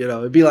Trump.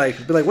 It'd be like,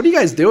 what are you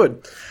guys doing?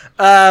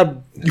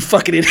 You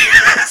fucking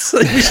idiots!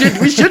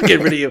 we should get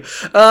rid of you.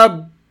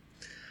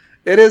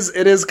 It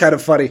is kind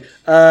of funny.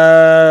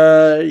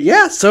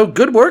 Yeah. So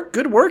good work.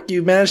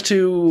 You managed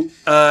to.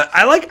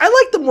 I like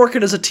them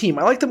working as a team.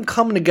 I like them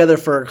coming together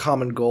for a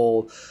common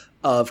goal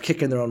of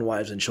kicking their own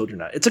wives and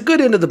children out. It's a good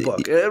end of the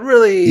book. It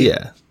really.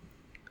 Yeah.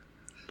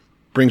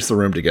 Brings the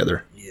room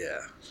together.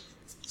 Yeah.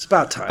 It's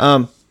about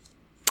time.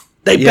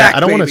 I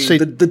don't want to say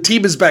the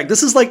team is back.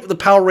 This is like the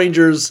Power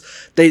Rangers.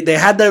 They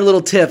had their little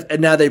tiff, and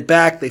now they're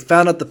back. They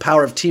found out the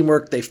power of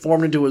teamwork. They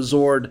formed into a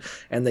Zord,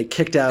 and they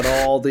kicked out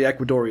all the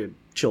Ecuadorian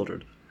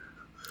children.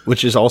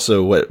 Which is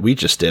also what we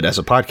just did as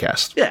a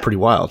podcast. Yeah. Pretty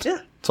wild.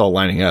 Yeah. It's all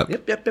lining up.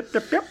 Yep.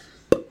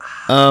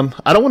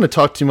 I don't want to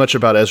talk too much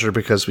about Ezra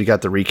because we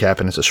got the recap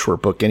and it's a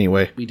short book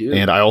anyway. We do.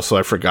 And I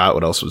forgot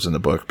what else was in the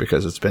book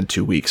because it's been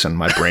 2 weeks and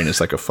my brain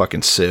is like a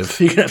fucking sieve.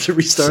 You're gonna have to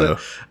restart it.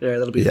 Yeah,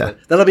 that'll be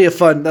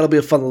fun. That'll be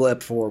a fun little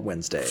ep for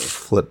Wednesday.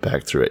 Flip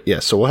back through it. Yeah,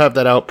 so we'll have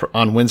that out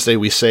on Wednesday,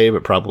 we say,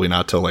 but probably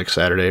not till like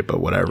Saturday,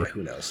 but whatever. Yeah,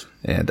 who knows?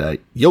 And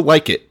you'll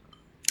like it.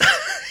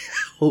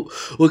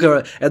 We'll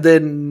go, and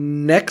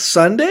then next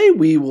Sunday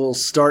we will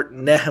start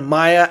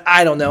Nehemiah.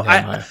 I don't know.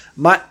 I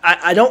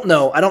don't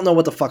know. I don't know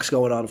what the fuck's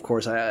going on. Of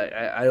course,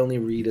 I only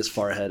read as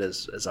far ahead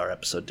as our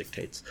episode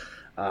dictates.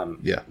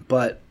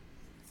 But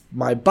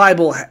my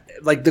Bible,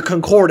 like the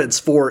concordance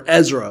for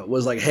Ezra,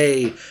 was like,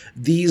 hey,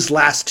 these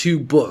last 2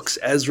 books,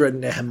 Ezra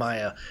and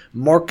Nehemiah,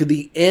 mark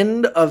the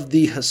end of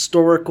the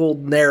historical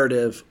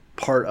narrative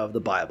part of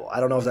the Bible. I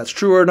don't know if that's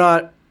true or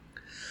not.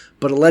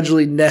 But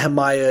allegedly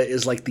Nehemiah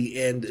is like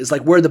the end, is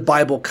like where the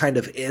Bible kind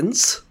of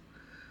ends.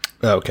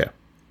 Oh, okay.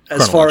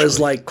 As far as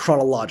like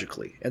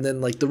chronologically. And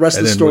then like the rest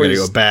of the story. We're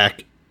going to go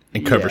back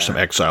and cover some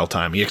exile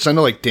time. Yeah, because I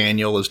know like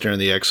Daniel is during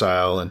the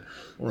exile and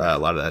a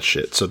lot of that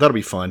shit. So that'll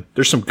be fun.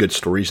 There's some good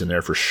stories in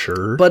there for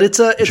sure. But it's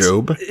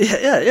Job.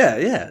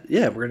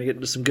 Yeah. We're going to get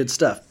into some good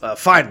stuff.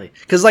 Finally.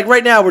 Because like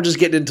right now we're just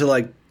getting into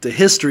like the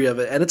history of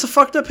it, and it's a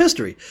fucked up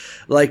history.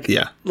 We'll get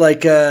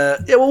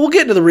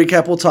into the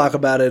recap. We'll talk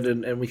about it,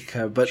 and we can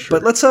kind of,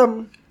 but let's I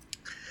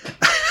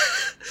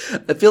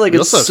feel like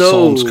it's so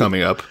Psalms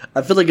coming up.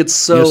 I feel like it's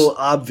so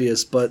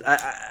obvious, but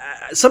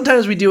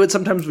sometimes we do it,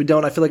 sometimes we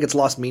don't. I feel like it's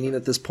lost meaning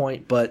at this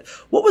point. But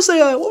what was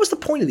the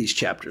point of these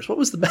chapters? What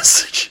was the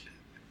message?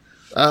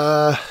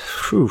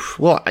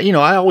 Well,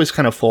 I always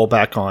kind of fall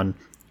back on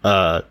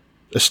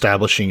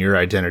establishing your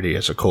identity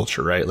as a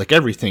culture, right? Like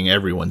everything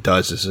everyone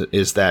does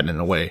is that in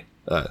a way.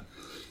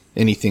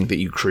 Anything that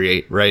you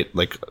create, right?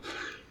 Like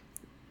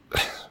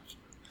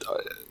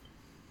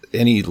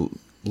any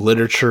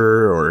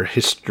literature or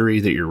history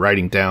that you're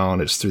writing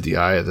down is through the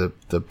eye of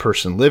the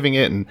person living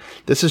it. And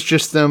this is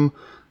just them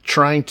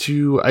trying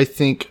to, I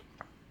think,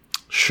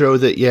 show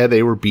that, yeah,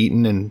 they were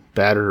beaten and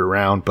battered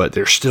around, but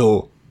they're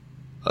still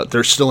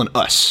an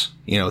us,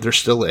 they're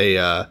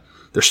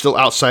still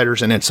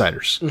outsiders and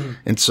insiders. Mm-hmm.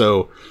 And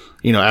so,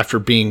 after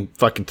being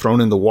fucking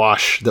thrown in the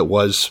wash that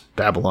was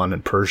Babylon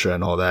and Persia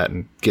and all that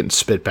and getting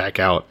spit back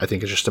out, I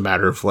think it's just a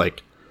matter of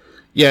like,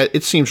 yeah,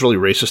 it seems really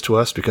racist to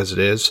us because it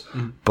is,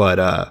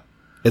 but,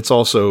 it's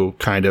also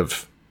kind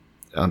of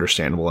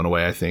understandable in a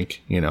way, I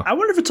think, I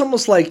wonder if it's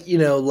almost like,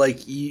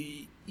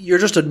 you're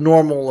just a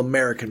normal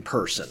American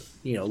person,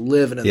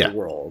 living in the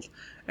world.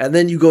 And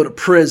then you go to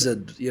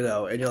prison, and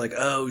you're like,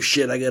 oh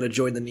shit, I got to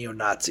join the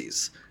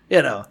neo-Nazis,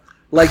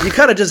 Like, you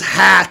kind of just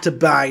had to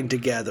bind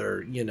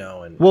together,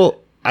 and...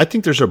 Well, I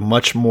think there's a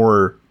much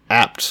more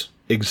apt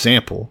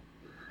example,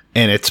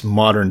 and it's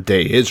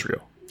modern-day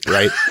Israel,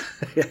 right?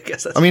 Yeah, I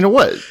guess that's...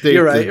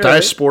 You're right, the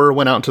diaspora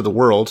went out into the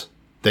world.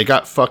 They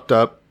got fucked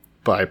up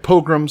by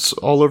pogroms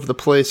all over the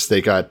place.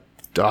 They got,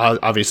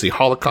 obviously,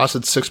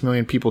 holocausted. 6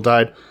 million people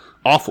died.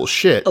 Awful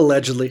shit.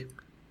 Allegedly.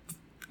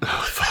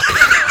 Oh, fuck.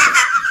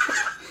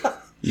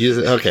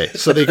 Okay,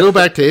 so they go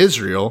back to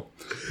Israel...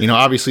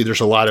 obviously there's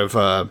a lot of...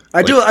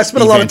 I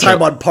spent a lot of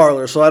time on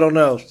Parler, so I don't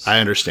know. I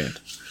understand.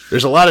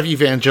 There's a lot of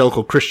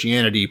evangelical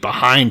Christianity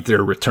behind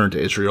their return to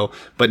Israel,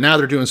 but now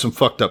they're doing some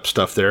fucked up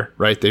stuff there,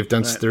 right? They've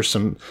done... Right. There's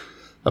some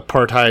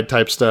apartheid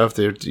type stuff.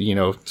 There's,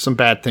 some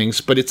bad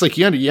things, but it's like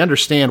you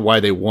understand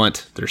why they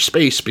want their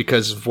space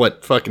because of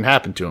what fucking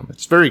happened to them.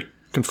 It's very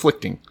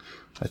conflicting,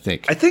 I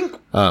think.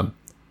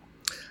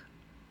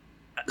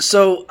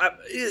 So,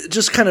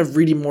 just kind of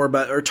reading more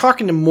about, or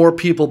talking to more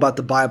people about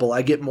the Bible,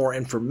 I get more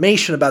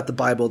information about the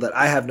Bible that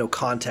I have no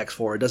context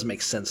for. It doesn't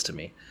make sense to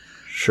me.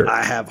 Sure.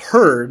 I have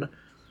heard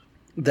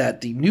that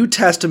the New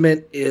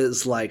Testament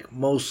is like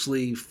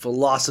mostly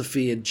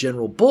philosophy and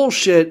general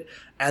bullshit,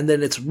 and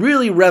then it's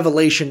really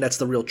Revelation that's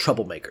the real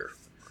troublemaker.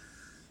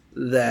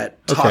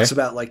 That talks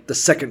about like the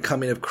second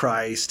coming of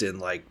Christ and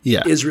like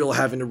Israel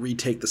having to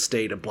retake the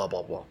state and blah,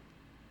 blah, blah.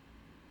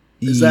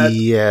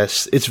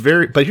 Yes, it's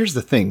very. But here's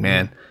the thing,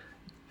 man.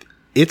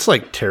 It's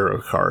like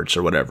tarot cards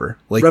or whatever.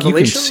 Like you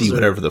can see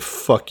whatever the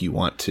fuck you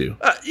want to.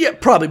 Yeah,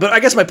 probably. But I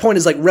guess my point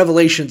is like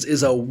Revelations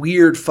is a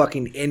weird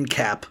fucking end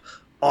cap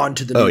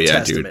onto the New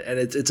Testament, and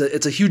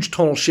it's a huge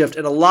tonal shift.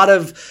 And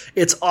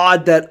it's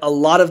odd that a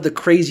lot of the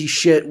crazy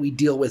shit we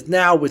deal with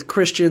now with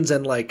Christians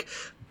and like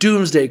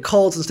doomsday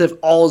cults and stuff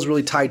all is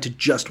really tied to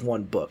just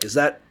one book. Is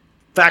that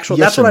factual?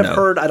 Yes, that's what I've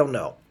heard. I don't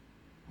know.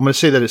 I'm going to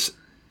say that it's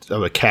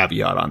a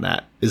caveat on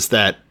that is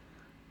that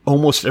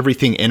almost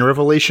everything in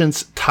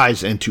Revelations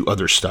ties into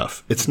other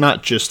stuff. It's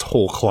not just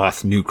whole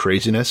cloth new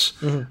craziness.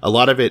 Mm-hmm. A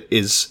lot of it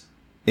is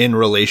in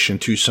relation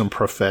to some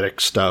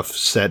prophetic stuff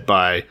said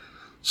by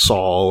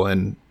Saul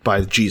and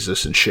by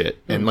Jesus and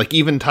shit. Mm-hmm. And like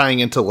even tying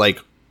into like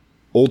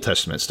Old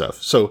Testament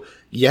stuff. So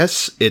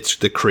yes, it's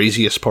the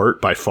craziest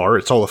part by far.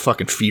 It's all a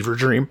fucking fever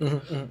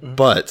dream,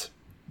 but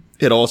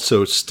it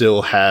also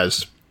still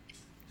has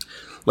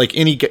like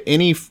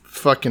any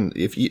fucking,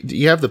 if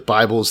you have the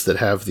Bibles that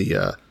have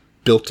the,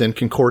 built-in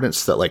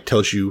concordance that like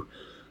tells you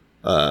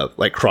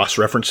like cross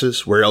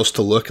references where else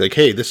to look, like,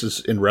 hey, this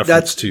is in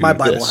reference to my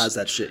Bible has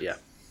that shit.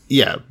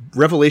 Yeah,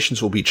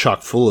 Revelations will be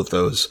chock full of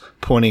those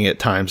pointing at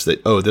times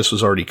that, oh, this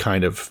was already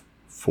kind of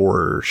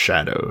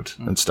foreshadowed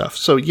and stuff.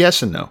 So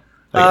yes and no,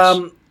 I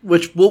guess.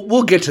 Which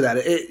we'll get to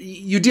that.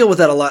 You deal with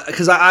that a lot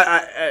because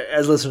I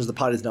as listeners of the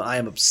podcast know, I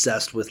am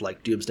obsessed with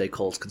like doomsday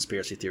cults,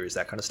 conspiracy theories,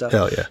 that kind of stuff.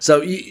 Hell yeah!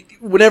 So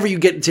whenever you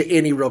get into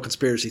any real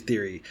conspiracy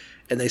theory,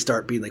 and they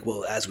start being like,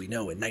 well, as we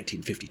know, in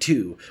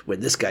 1952,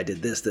 when this guy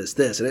did this,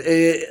 and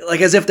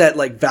like as if that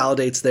like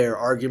validates their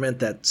argument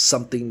that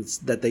something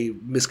that they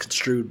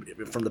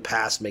misconstrued from the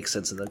past makes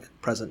sense in the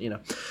present,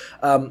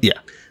 Yeah.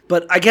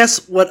 But I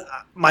guess what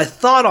my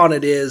thought on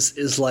it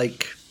is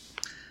like.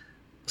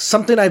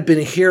 Something I've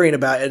been hearing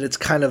about, and it's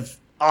kind of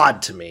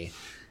odd to me,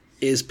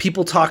 is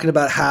people talking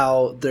about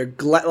how they're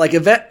glad, like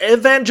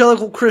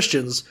evangelical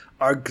Christians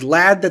are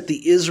glad that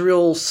the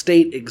Israel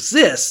state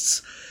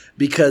exists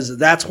because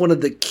that's one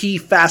of the key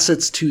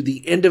facets to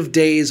the end of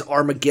days,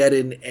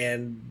 Armageddon,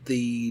 and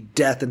the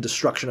death and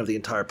destruction of the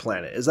entire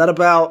planet. Is that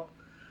about?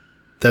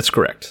 That's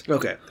correct.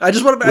 Okay, I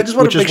just want to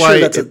make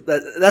sure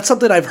that's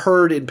something I've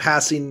heard in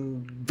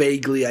passing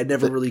vaguely. I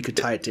never really could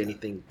tie it to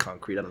anything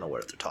concrete. I don't know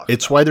what they're talking about.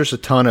 It's why there's a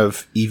ton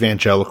of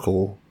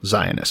evangelical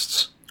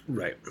Zionists.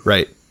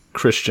 Right.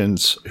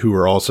 Christians who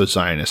are also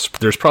Zionists.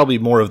 There's probably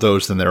more of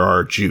those than there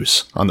are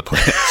Jews on the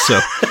planet. So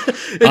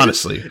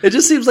honestly, it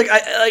just seems like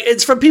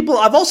it's from people.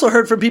 I've also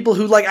heard from people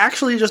who like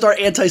actually just are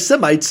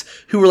anti-Semites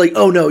who were like,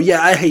 "Oh no,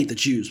 yeah, I hate the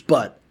Jews,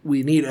 but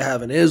we need to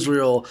have an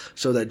Israel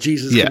so that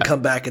Jesus can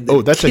come back and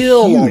then that's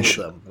kill a all huge,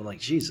 of them. I'm like,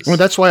 Jesus. Well,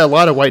 that's why a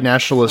lot of white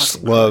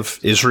nationalists love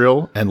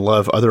Israel and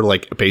love other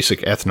like basic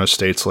ethno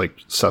states like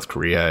South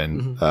Korea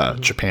and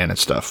Japan and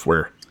stuff,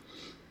 where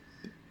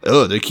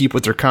they keep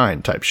with their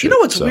kind type shit. You know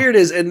what's weird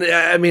is, and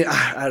I mean,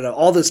 I don't know,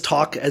 all this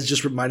talk has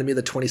just reminded me of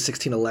the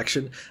 2016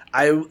 election.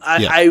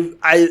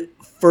 I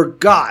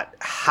forgot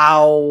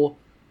how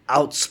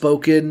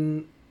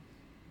outspoken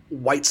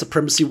white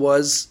supremacy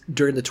was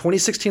during the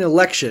 2016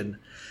 election,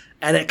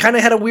 and it kind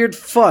of had a weird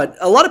fun.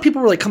 A lot of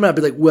people were like coming out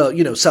and be like, well,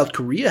 you know, South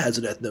Korea has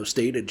an ethno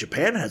state and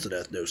Japan has an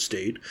ethno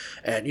state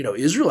and, you know,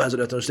 Israel has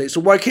an ethno state.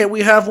 So why can't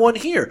we have one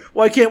here?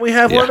 Why can't we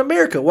have one in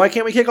America? Why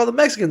can't we kick all the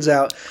Mexicans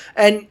out?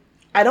 And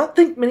I don't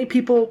think many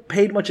people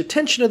paid much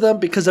attention to them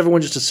because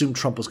everyone just assumed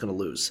Trump was going to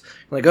lose.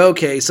 Like,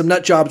 okay, some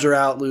nut jobs are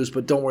out, lose,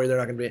 but don't worry, they're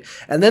not going to be.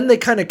 And then they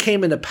kind of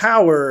came into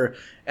power,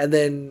 and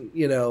then,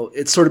 you know,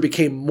 it sort of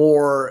became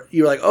more,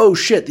 you're like, oh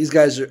shit, these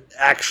guys are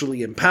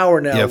actually in power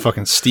now. Yeah,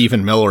 fucking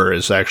Stephen Miller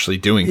is actually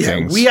doing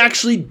things. We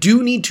actually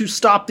do need to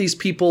stop these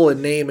people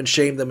and name and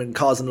shame them and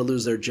cause them to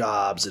lose their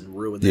jobs and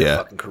ruin their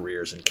fucking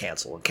careers and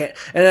cancel.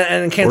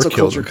 And cancel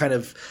culture kind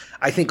of,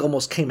 I think,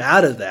 almost came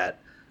out of that.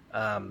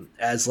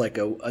 As like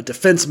a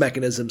defense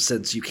mechanism,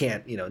 since you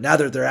can't, you know, now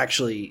that they're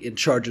actually in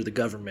charge of the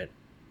government,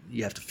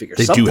 you have to figure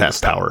something out. They do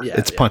have power. Yeah,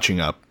 it's punching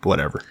up,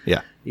 whatever.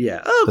 Yeah.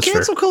 Yeah. Oh, that's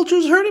cancel culture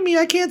is hurting me.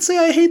 I can't say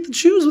I hate the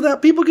Jews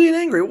without people getting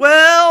angry.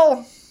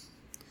 Well.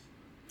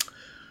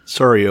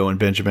 Sorry, Owen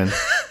Benjamin.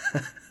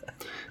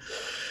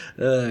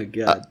 Oh,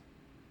 God.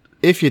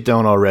 If you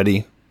don't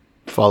already,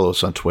 follow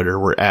us on Twitter.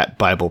 We're at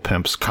Bible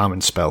Pimps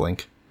Common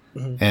Spelling.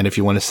 Mm-hmm. And if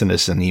you want to send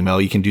us an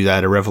email, you can do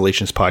that at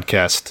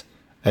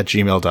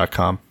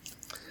revelationspodcast@gmail.com.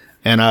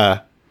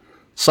 And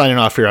signing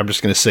off here, I'm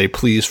just going to say,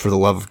 please, for the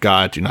love of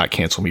God, do not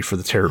cancel me for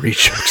the Tara Reid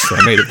jokes that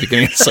I made at the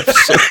beginning of this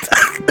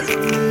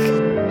episode.